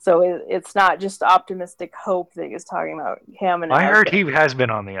it's not just optimistic hope that he was talking about Kamenev. I heard he has been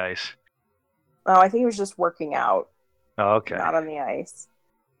on the ice. Oh, I think he was just working out. Oh, okay. Not on the ice.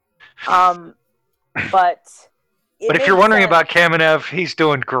 But if you're wondering about Kamenev, he's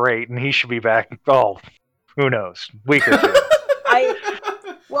doing great, and he should be back. Oh, who knows? Week or two.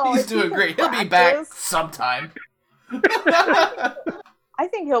 He's doing great. He'll be back sometime. I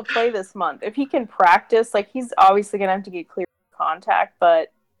think he'll play this month. If he can practice, like, he's obviously going to have to get clear contact,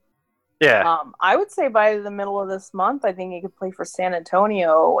 but I would say by the middle of this month, I think he could play for San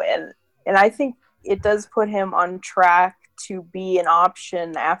Antonio, and I think it does put him on track to be an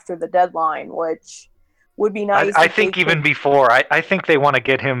option after the deadline, which would be nice. I think even before. I think they want to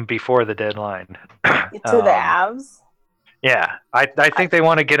get him before the deadline. To the Avs? Yeah. I think they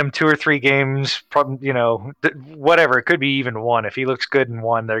want to get him 2 or 3 games, whatever. It could be even 1. If he looks good in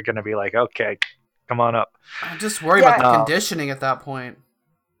 1, they're going to be like, okay, come on up. I'm just worried about the conditioning at that point.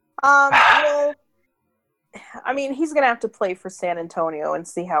 Well, I mean, he's going to have to play for San Antonio and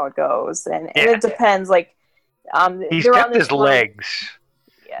see how it goes. And it depends. Like, he's kept his legs,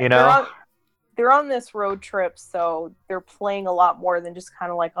 They're on this road trip, so they're playing a lot more than just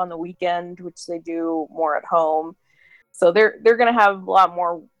kind of like on the weekend, which they do more at home. So they're going to have a lot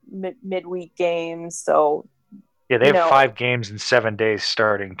more midweek games. So yeah, they have 5 games in 7 days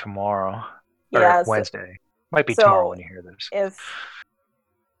starting tomorrow or Wednesday. Might be tomorrow when you hear this. If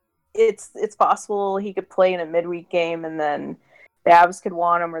it's possible he could play in a midweek game, and then the Avs could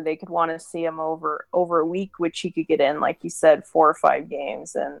want him, or they could want to see him over a week, which he could get in, like you said, 4 or 5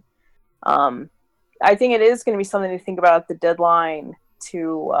 games. And I think it is going to be something to think about at the deadline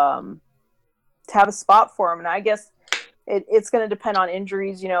to have a spot for him. And I guess it's going to depend on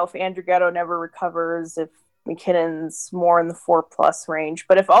injuries. If Andrew Gatto never recovers, if McKinnon's more in the 4+ range.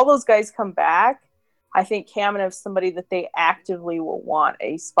 But if all those guys come back, I think Kamenev's somebody that they actively will want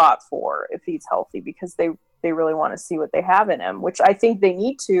a spot for if he's healthy, because they really want to see what they have in him, which I think they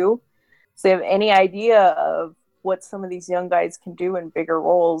need to. So they have any idea of what some of these young guys can do in bigger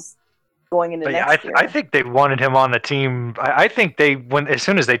roles going into next year. I think they wanted him on the team. I think as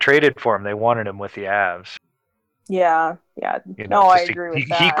soon as they traded for him, they wanted him with the Avs. Yeah. No, I agree with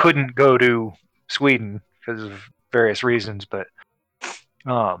that. He couldn't go to Sweden because of various reasons, but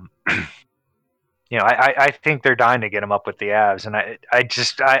I think they're dying to get him up with the Avs, and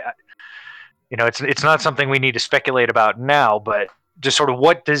it's not something we need to speculate about now, but just sort of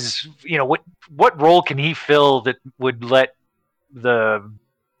what does what role can he fill that would let the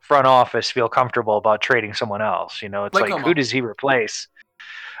front office feel comfortable about trading someone else? It's Like like Como. who does he replace?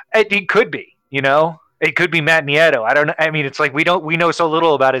 It could be, it could be Matt Nieto. I don't know. I mean, it's like we know so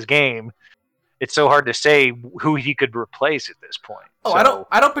little about his game. It's so hard to say who he could replace at this point. Oh, So,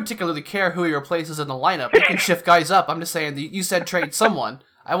 I don't particularly care who he replaces in the lineup. He can shift guys up. I'm just saying that you said trade someone.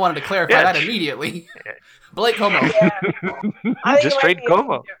 I wanted to clarify Yeah. that immediately. Blake Como. Yeah. I think just it trade might be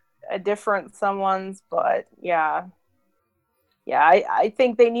Como. a different someone's, but yeah. Yeah, I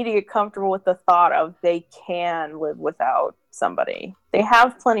think they need to get comfortable with the thought of they can live without somebody. They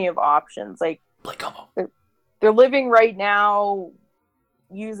have plenty of options. Like, Blake Como. they're living right now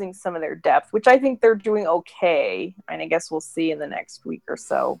using some of their depth, which I think they're doing okay. And I guess we'll see in the next week or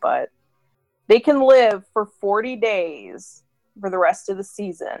so, but they can live for 40 days for the rest of the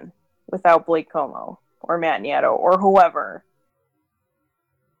season without Blake Como or Matt Nieto or whoever.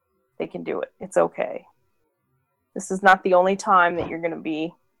 They can do it. It's okay. This is not the only time that you're going to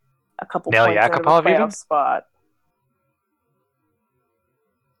be a couple Nail points out of a Yakupov playoff even? spot.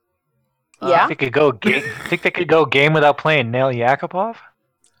 Yeah. Think they could go game without playing Nail Yakupov?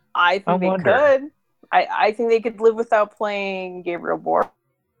 I think I they wonder. could. I think they could live without playing Gabriel Bork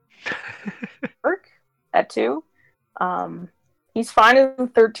at 2. He's fine as the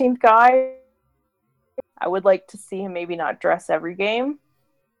 13th guy. I would like to see him maybe not dress every game.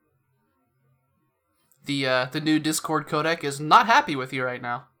 The new Discord codec is not happy with you right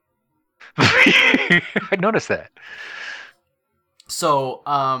now. I noticed that. So,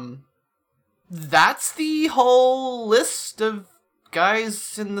 that's the whole list of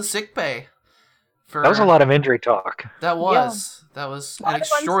guys in the sick bay. That was a lot of injury talk. That was an Lot of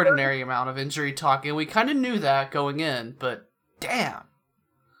extraordinary amount of injury talk, and we kind of knew that going in, but damn.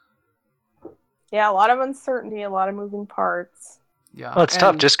 Yeah, a lot of uncertainty, a lot of moving parts. Yeah. Well, it's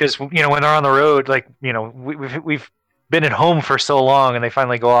tough just because when they're on the road, like we've been at home for so long, and they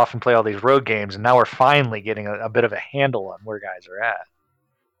finally go off and play all these road games, and now we're finally getting a bit of a handle on where guys are at.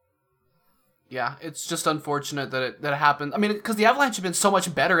 Yeah, it's just unfortunate that it happened. I mean, because the Avalanche have been so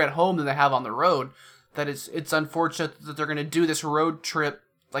much better at home than they have on the road, that it's unfortunate that they're going to do this road trip,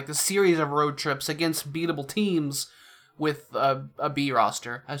 like the series of road trips against beatable teams with a B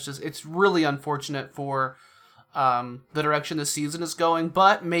roster. It's really unfortunate for the direction the season is going,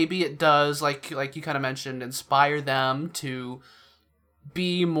 but maybe it does, like you kind of mentioned, inspire them to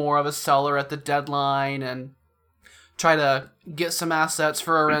be more of a seller at the deadline and try to get some assets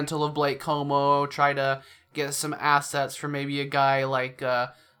for a rental of Blake Como, try to get some assets for maybe a guy like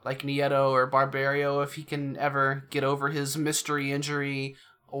Nieto or Barberio if he can ever get over his mystery injury,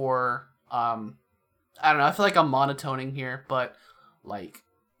 or I don't know, I feel like I'm monotoning here, but like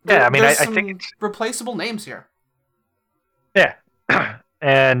Yeah, I mean, there's I some think it's replaceable names here. yeah,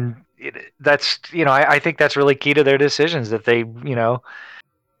 and that's I think that's really key to their decisions that they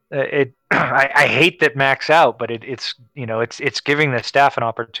I hate that Mac's out, but it's giving the staff an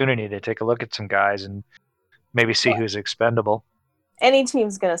opportunity to take a look at some guys and maybe see who's expendable. Any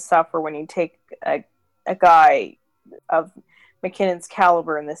team's going to suffer when you take a guy of McKinnon's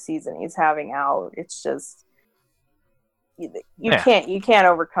caliber in this season he's having out. It's just you can't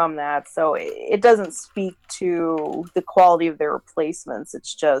overcome that. So it doesn't speak to the quality of their replacements.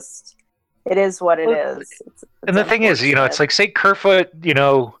 It's just it is what it is. It's And the thing is, it's like, say Kerfoot,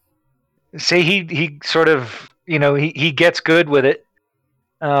 say he sort of, he gets good with it.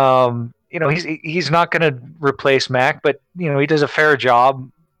 He's not going to replace Mac, but he does a fair job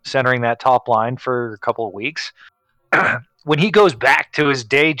centering that top line for a couple of weeks. When he goes back to his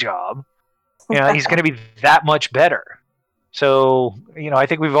day job, he's going to be that much better. So, I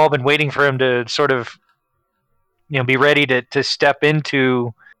think we've all been waiting for him to sort of, be ready to step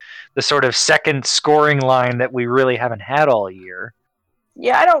into the sort of second scoring line that we really haven't had all year.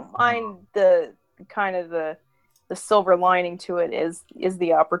 Yeah, I don't mind the kind of the silver lining to it is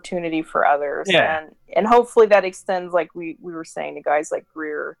the opportunity for others. Yeah. And hopefully that extends, like we were saying, to guys like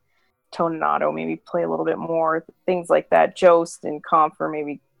Greer, Toninato, maybe play a little bit more, things like that. Jost and Comfer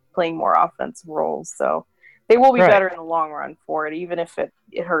maybe playing more offensive roles. So they will be better in the long run for it, even if it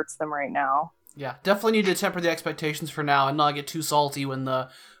hurts them right now. Yeah, definitely need to temper the expectations for now and not get too salty when the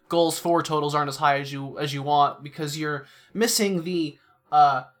goals for totals aren't as high as you want, because you're missing the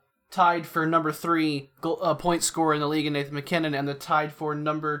tied for number 3 point scorer in the league in Nathan McKinnon, and the tied for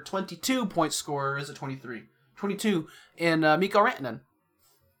number 22 point scorer, is it 23? 22 in Mikko Rantanen.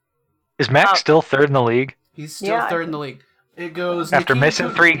 Is Mac still third in the league? He's still third in the league. It goes after missing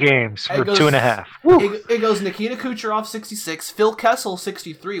 3 games for 2.5. It goes Nikita Kucherov 66, Phil Kessel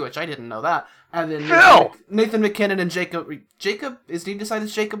 63, which I didn't know that, And then Phil! Nathan McKinnon and Jacob, is he decided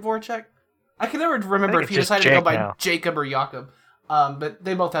it's Jacob Voracek? I can never remember if he decided to go by Jacob or Jakob. But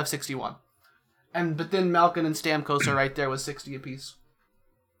they both have 61. But then Malkin and Stamkos are right there with 60 apiece.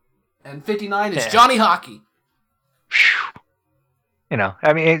 And 59 is Johnny Hockey. You know,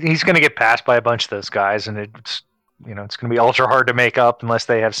 I mean, he's going to get passed by a bunch of those guys, and it's going to be ultra hard to make up unless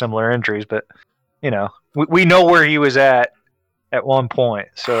they have similar injuries. But, we know where he was at one point.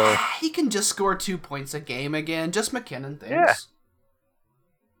 So he can just score 2 points a game again. Just McKinnon things. Yeah.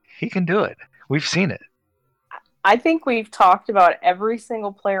 He can do it. We've seen it. I think we've talked about every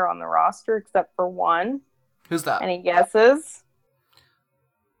single player on the roster except for one. Who's that? Any guesses?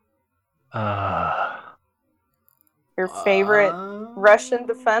 Your favorite Russian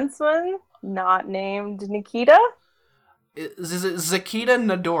defenseman, not named Nikita? Is it Zakita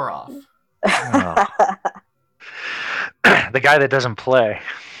Nadorov? Oh. The guy that doesn't play.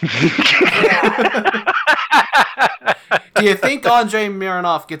 Do you think Andrei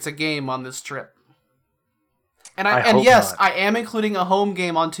Mironov gets a game on this trip? And yes, not. I am including a home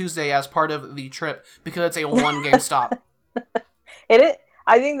game on Tuesday as part of the trip because it's a 1-game stop.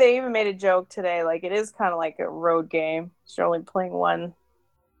 I think they even made a joke today. Like, it is kind of like a road game. You're only playing one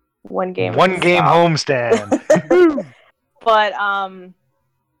game. One game homestand. But I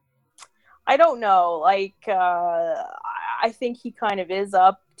don't know. Like, I think he kind of is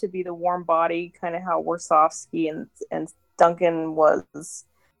up to be the warm body, kind of how Warsofsky and Duncan was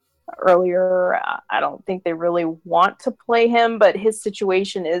earlier. I don't think they really want to play him, but his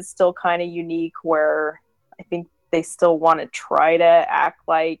situation is still kind of unique where I think they still want to try to act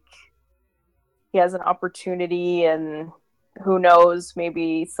like he has an opportunity, and who knows,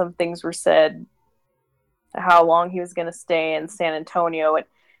 maybe some things were said how long he was going to stay in San Antonio. And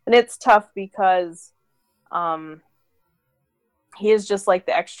it's tough because he is just like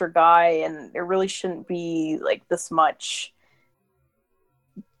the extra guy, and there really shouldn't be like this much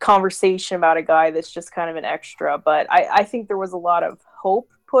conversation about a guy that's just kind of an extra. But I think there was a lot of hope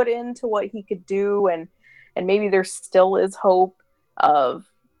put into what he could do, and maybe there still is hope of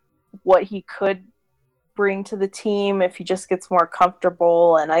what he could bring to the team if he just gets more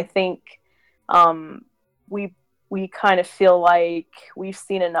comfortable. And I think we kind of feel like we've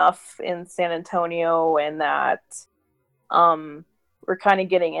seen enough in San Antonio, and that we're kind of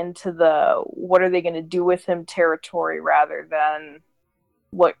getting into the what are they going to do with him territory rather than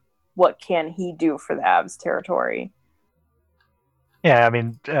what can he do for the Avs territory. Yeah, I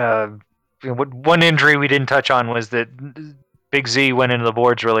mean, one injury we didn't touch on was that Big Z went into the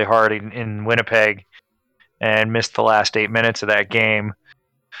boards really hard in Winnipeg and missed the last 8 minutes of that game.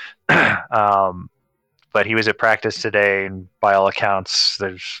 But he was at practice today, and by all accounts,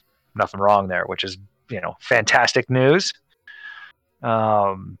 there's nothing wrong there, which is, fantastic news.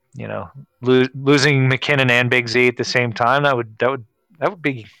 Losing McKinnon and Big Z at the same time, that would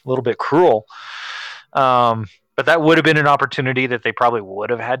be a little bit cruel. But that would have been an opportunity that they probably would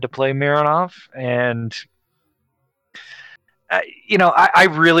have had to play Mironov. And, I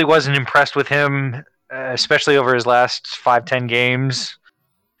really wasn't impressed with him, especially over his last 5-10 games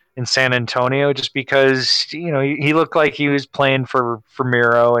in San Antonio, just because, he looked like he was playing for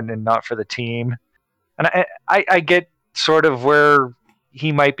Miro and not for the team. And I get sort of where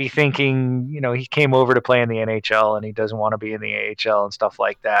he might be thinking, he came over to play in the NHL and he doesn't want to be in the AHL and stuff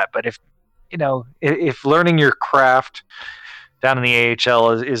like that. But if learning your craft down in the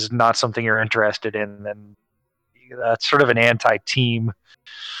AHL is not something you're interested in, then that's sort of an anti-team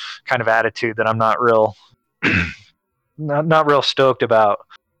kind of attitude that I'm not real stoked about.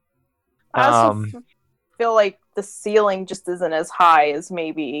 I also feel like the ceiling just isn't as high as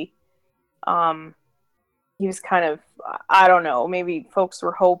maybe he was kind of, I don't know, maybe folks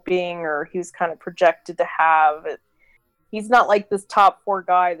were hoping, or he was kind of projected to have. He's not like this top 4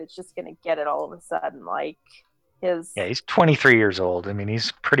 guy that's just going to get it all of a sudden. Like Yeah, he's 23 years old. I mean,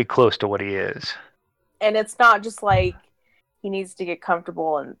 he's pretty close to what he is. And it's not just like he needs to get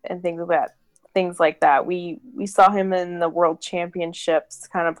comfortable and things like that. We saw him in the World Championships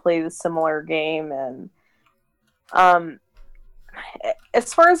kind of play the similar game, and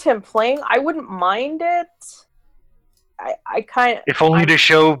as far as him playing, I wouldn't mind it. I kind of, if only to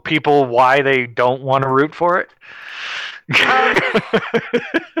show people why they don't want to root for it.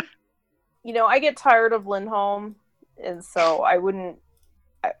 I get tired of Lindholm, and so it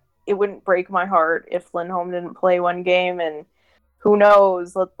wouldn't break my heart if Lindholm didn't play one game. And who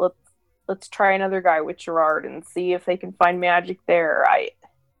knows? Let's try another guy with Girard and see if they can find magic there. I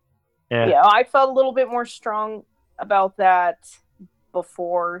felt a little bit more strong about that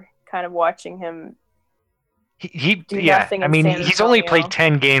before kind of watching him do yeah. nothing I in mean, San he's only Antonio. played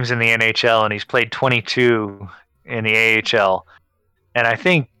 10 games in the NHL, and he's played 22 in the AHL. And I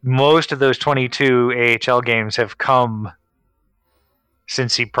think most of those 22 AHL games have come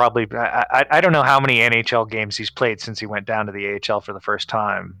since he probably. I don't know how many NHL games he's played since he went down to the AHL for the first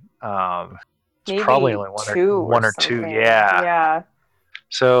time. It's Maybe probably only one or two. something. Yeah. Yeah.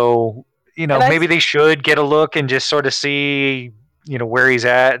 So, And maybe they should get a look and just sort of see, where he's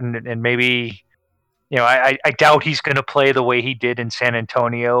at, and maybe, I doubt he's going to play the way he did in San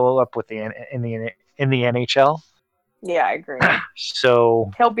Antonio up with in the NHL. Yeah, I agree.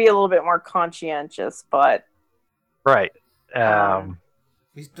 So He'll be a little bit more conscientious, but right.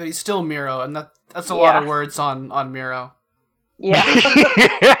 He's still Miro, and that's a Yeah. lot of words on Miro. yeah.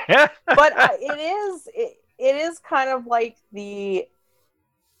 But it is kind of like the.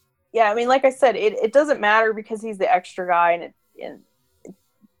 Yeah, I mean, like I said, it doesn't matter because he's the extra guy, and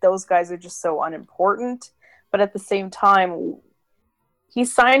those guys are just so unimportant. But at the same time, he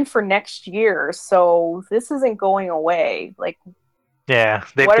signed for next year, so this isn't going away. Like, yeah,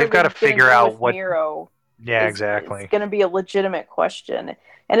 what are they've got to they gonna figure do out with what. Miro? Yeah, It's exactly. going to be a legitimate question,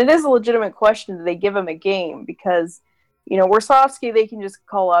 and it is a legitimate question that they give him a game because, Warsofsky, they can just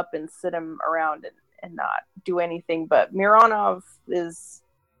call up and sit him around and not do anything. But Mironov is,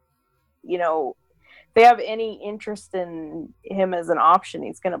 if they have any interest in him as an option,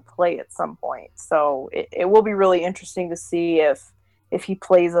 he's going to play at some point. So it will be really interesting to see if he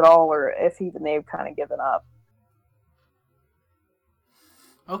plays at all or if even they've kind of given up.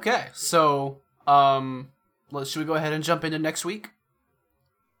 Okay, so should we go ahead and jump into next week?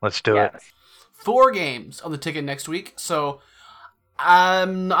 Let's do it. 4 games on the ticket next week. So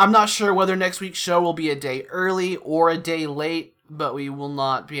I'm not sure whether next week's show will be a day early or a day late, but we will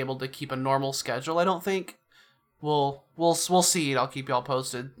not be able to keep a normal schedule, I don't think. We'll see. I'll keep y'all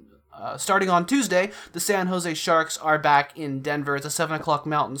posted. Starting on Tuesday, the San Jose Sharks are back in Denver. It's a 7 o'clock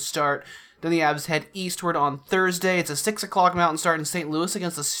Mountain start. Then the Avs head eastward on Thursday. It's a 6 o'clock Mountain start in St. Louis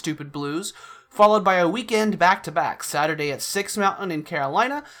against the stupid Blues, followed by a weekend back-to-back. Saturday at 6 Mountain in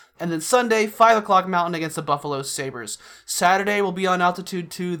Carolina, and then Sunday, 5 o'clock Mountain against the Buffalo Sabres. Saturday will be on Altitude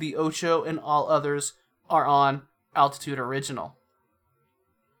 2, the Ocho, and all others are on Altitude Original.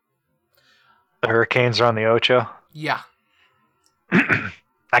 The Hurricanes are on the Ocho. Yeah.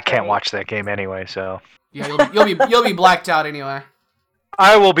 I can't watch that game anyway, so. Yeah, you'll be blacked out anyway.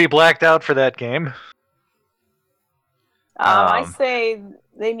 I will be blacked out for that game. I say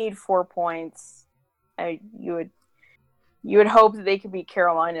they need 4 points. You would hope that they could beat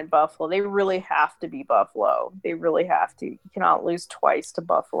Carolina and Buffalo. They really have to beat Buffalo. They really have to. You cannot lose twice to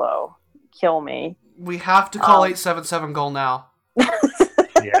Buffalo. Kill me. We have to call 877 goal now.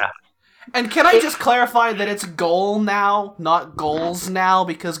 Yeah. And can I just clarify that it's goal now, not goals now?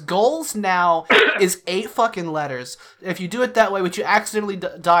 Because goals now is 8 fucking letters. If you do it that way, what you accidentally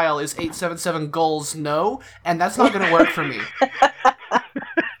dial is 877 goals no, and that's not going to work for me.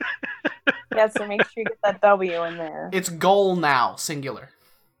 Yeah, so make sure you get that W in there. It's goal now, singular.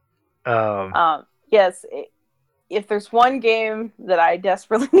 Yes, if there's one game that I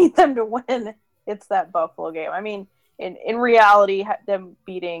desperately need them to win, it's that Buffalo game. I mean, in reality, them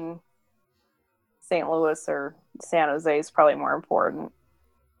beating St. Louis or San Jose is probably more important.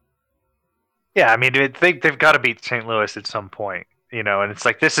 Yeah, I mean, they've got to beat St. Louis at some point, and it's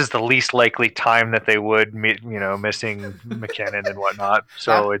like this is the least likely time that they would, missing McKinnon and whatnot.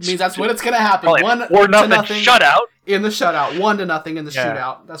 So that means that's when it's going to happen. 1-0 shutout in the shutout. 1-0 in the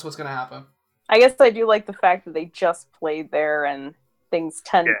shootout. That's what's going to happen. I guess I do like the fact that they just played there and things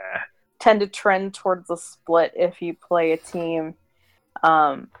tend to trend towards a split if you play a team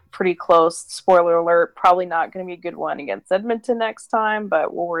pretty close. Spoiler alert, probably not going to be a good one against Edmonton next time,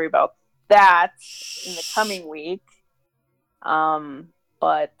 but we'll worry about that in the coming week.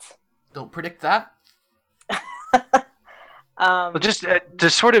 But don't predict that. Just to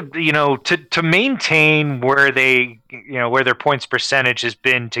sort of to maintain where they where their points percentage has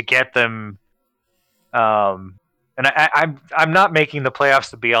been to get them. And I'm not making the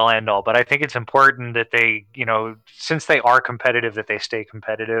playoffs the be all end all, but I think it's important that they, since they are competitive, that they stay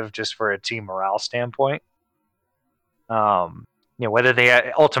competitive just for a team morale standpoint. Whether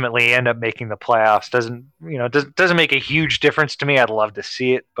they ultimately end up making the playoffs doesn't make a huge difference to me. I'd love to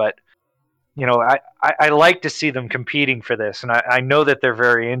see it, but I like to see them competing for this, and I know that they're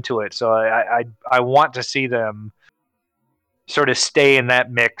very into it. So I want to see them sort of stay in that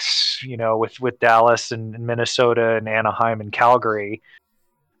mix, with Dallas and Minnesota and Anaheim and Calgary.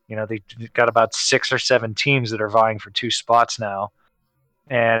 They've got about 6 or 7 teams that are vying for 2 spots now.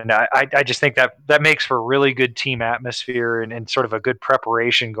 And I just think that makes for really good team atmosphere and sort of a good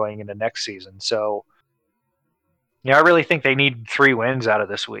preparation going into next season. So, Yeah, I really think they need 3 wins out of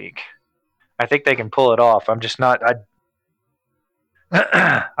this week. I think they can pull it off. I'm just not.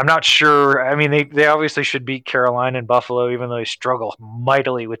 I'm not sure. I mean, they obviously should beat Carolina and Buffalo, even though they struggle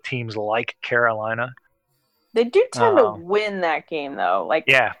mightily with teams like Carolina. They do tend to win that game, though. Like,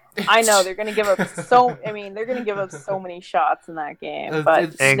 Yeah, I know they're going to give up so. I mean, they're going to give up so many shots in that game.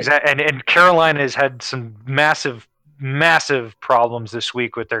 But exactly. And Carolina has had some massive problems this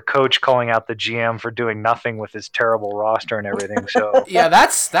week with their coach calling out the GM for doing nothing with his terrible roster and everything. So yeah,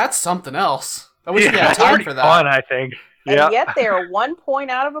 that's something else. I wish we had time for that. Fun, I think. And yet they are 1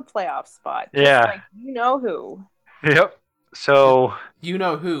 point out of a playoff spot. Just like you know who. Yep. So you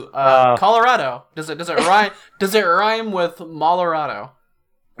know who? Colorado. Does it rhyme? Does it rhyme with Malorado?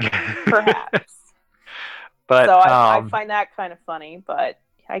 Perhaps. But so I find that kind of funny. But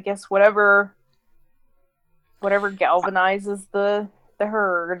I guess whatever galvanizes the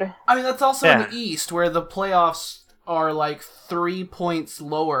herd. I mean, that's also in the East, where the playoffs are like 3 points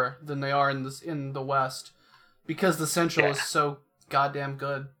lower than they are in the West, because the Central is so goddamn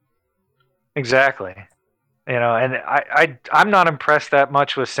good. Exactly. You know, and I'm not impressed that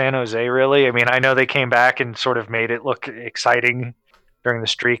much with San Jose, really. I mean, I know they came back and sort of made it look exciting during the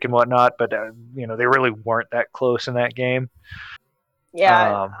streak and whatnot, but you know, they really weren't that close in that game.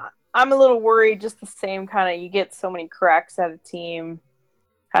 Yeah, I'm a little worried. Just the same kind of, you get so many cracks at a team,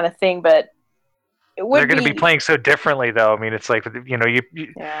 kind of thing. But they're going to be playing so differently, though. I mean, it's like, you know,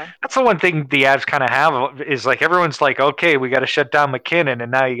 that's the one thing the Avs kind of have is like everyone's like, okay, we got to shut down McKinnon, and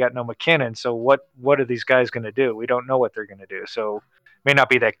now you got no McKinnon. So what are these guys going to do? We don't know what they're going to do. So it may not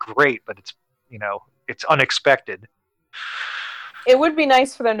be that great, but it's, you know, it's unexpected. It would be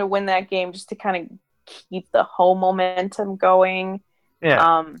nice for them to win that game just to kind of keep the home momentum going.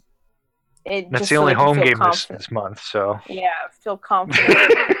 Yeah. That's the only home game this month, so. Yeah, feel confident.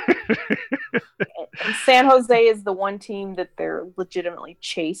 And San Jose is the one team that they're legitimately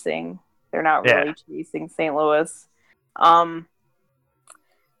chasing. They're not really chasing St. Louis.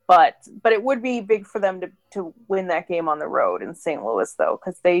 But it would be big for them to win that game on the road in St. Louis, though,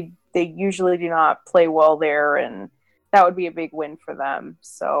 because they usually do not play well there, and that would be a big win for them.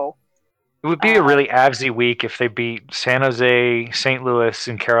 So it would be a really Avsy week if they beat San Jose, St. Louis,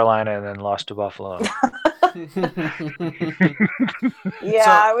 and Carolina, and then lost to Buffalo.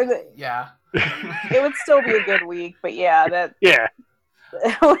 Yeah, it would still be a good week, but that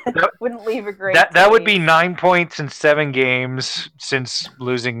wouldn't leave a great. That would be 9 points in 7 games since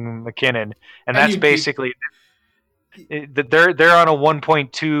losing McKinnon, and that's basically they're on a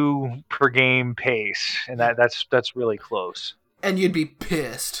 1.2 per game pace, and that's really close. And you'd be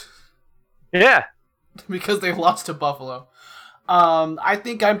pissed. Yeah, because they lost to Buffalo. I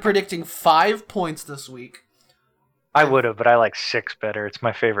think I'm predicting 5 points this week. I would have, but I like 6 better. It's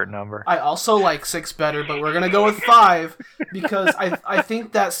my favorite number. I also like 6 better, but we're going to go with 5 because I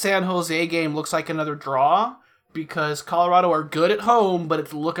think that San Jose game looks like another draw because Colorado are good at home, but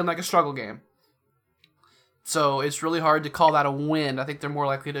it's looking like a struggle game. So it's really hard to call that a win. I think they're more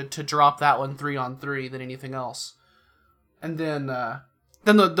likely to drop that one 3-on-3 than anything else. And then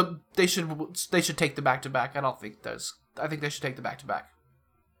they should take the back-to-back. I think they should take the back-to-back.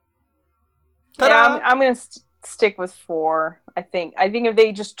 Yeah, I'm going to stick with 4. I think if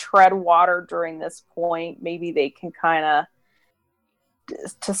they just tread water during this point, maybe they can kind of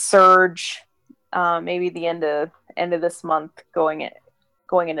to surge. Maybe the end of this month, going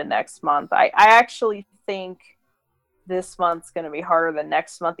into next month. I actually think this month's going to be harder than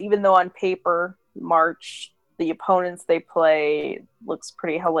next month, even though on paper March the opponents they play looks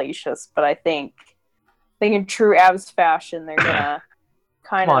pretty hellacious. But I think in true Avs fashion, they're gonna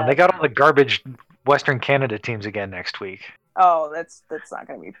kind of. Come on, they got all the garbage Western Canada teams again next week. Oh, that's not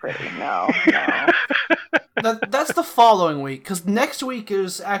going to be pretty. No. That's the following week, because next week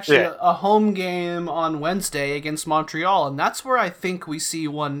is actually a home game on Wednesday against Montreal, and that's where I think we see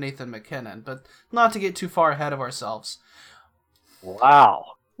one Nathan McKinnon, but not to get too far ahead of ourselves.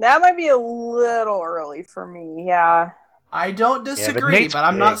 Wow. That might be a little early for me, yeah. I don't disagree, but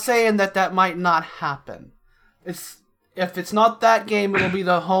I'm not saying that might not happen. If it's not that game, it'll be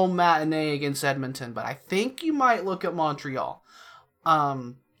the home matinee against Edmonton, but I think you might look at Montreal.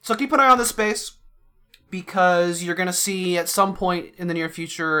 So keep an eye on this space, because you're going to see at some point in the near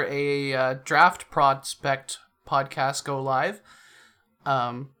future a draft prospect podcast go live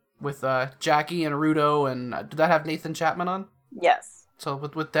with Jackie and Rudo, and did that have Nathan Chapman on? Yes. So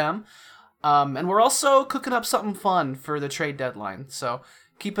with them. And we're also cooking up something fun for the trade deadline, so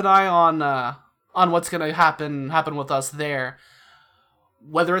keep an eye on what's going to happen with us there.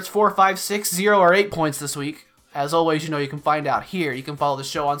 Whether it's 4, 5, 6, 0, or 8 points this week, As always, you can find out here. You can follow the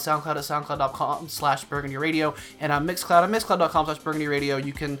show on SoundCloud at soundcloud.com/BurgundyRadio and on Mixcloud at mixcloud.com/BurgundyRadio.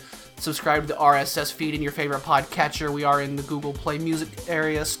 You can subscribe to the RSS feed in your favorite podcatcher. We are in the Google Play Music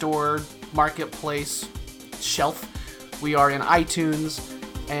area, store, marketplace, shelf. We are in iTunes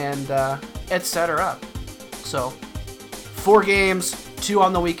and etc. So, 4 games, 2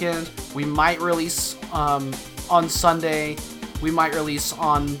 on the weekend. We might release on Sunday. We might release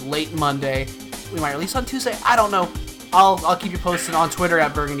on late Monday. We might release on Tuesday. I don't know. I'll keep you posted on Twitter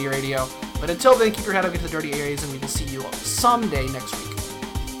at Burgundy Radio. But until then, keep your head up, get to the dirty areas, and we will see you someday next week. It is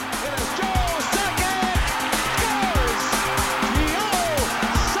Joe Sakic scores! Joe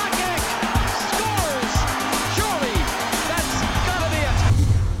Sakic scores! Surely that's gotta be it.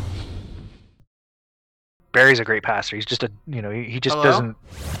 Barry's a great passer. He's just he just Hello? doesn't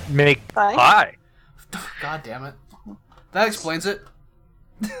make. Hi. Hi. God damn it. That explains it.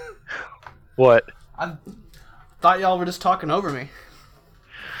 What? I thought y'all were just talking over me.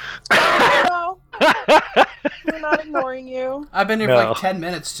 No, we're not ignoring you. I've been here for No. like 10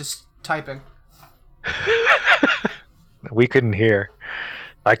 minutes just typing. We couldn't hear.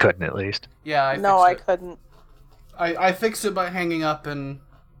 I couldn't, at least. Yeah, I No, I fixed it. couldn't. I fixed it by hanging up and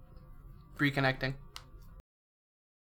reconnecting.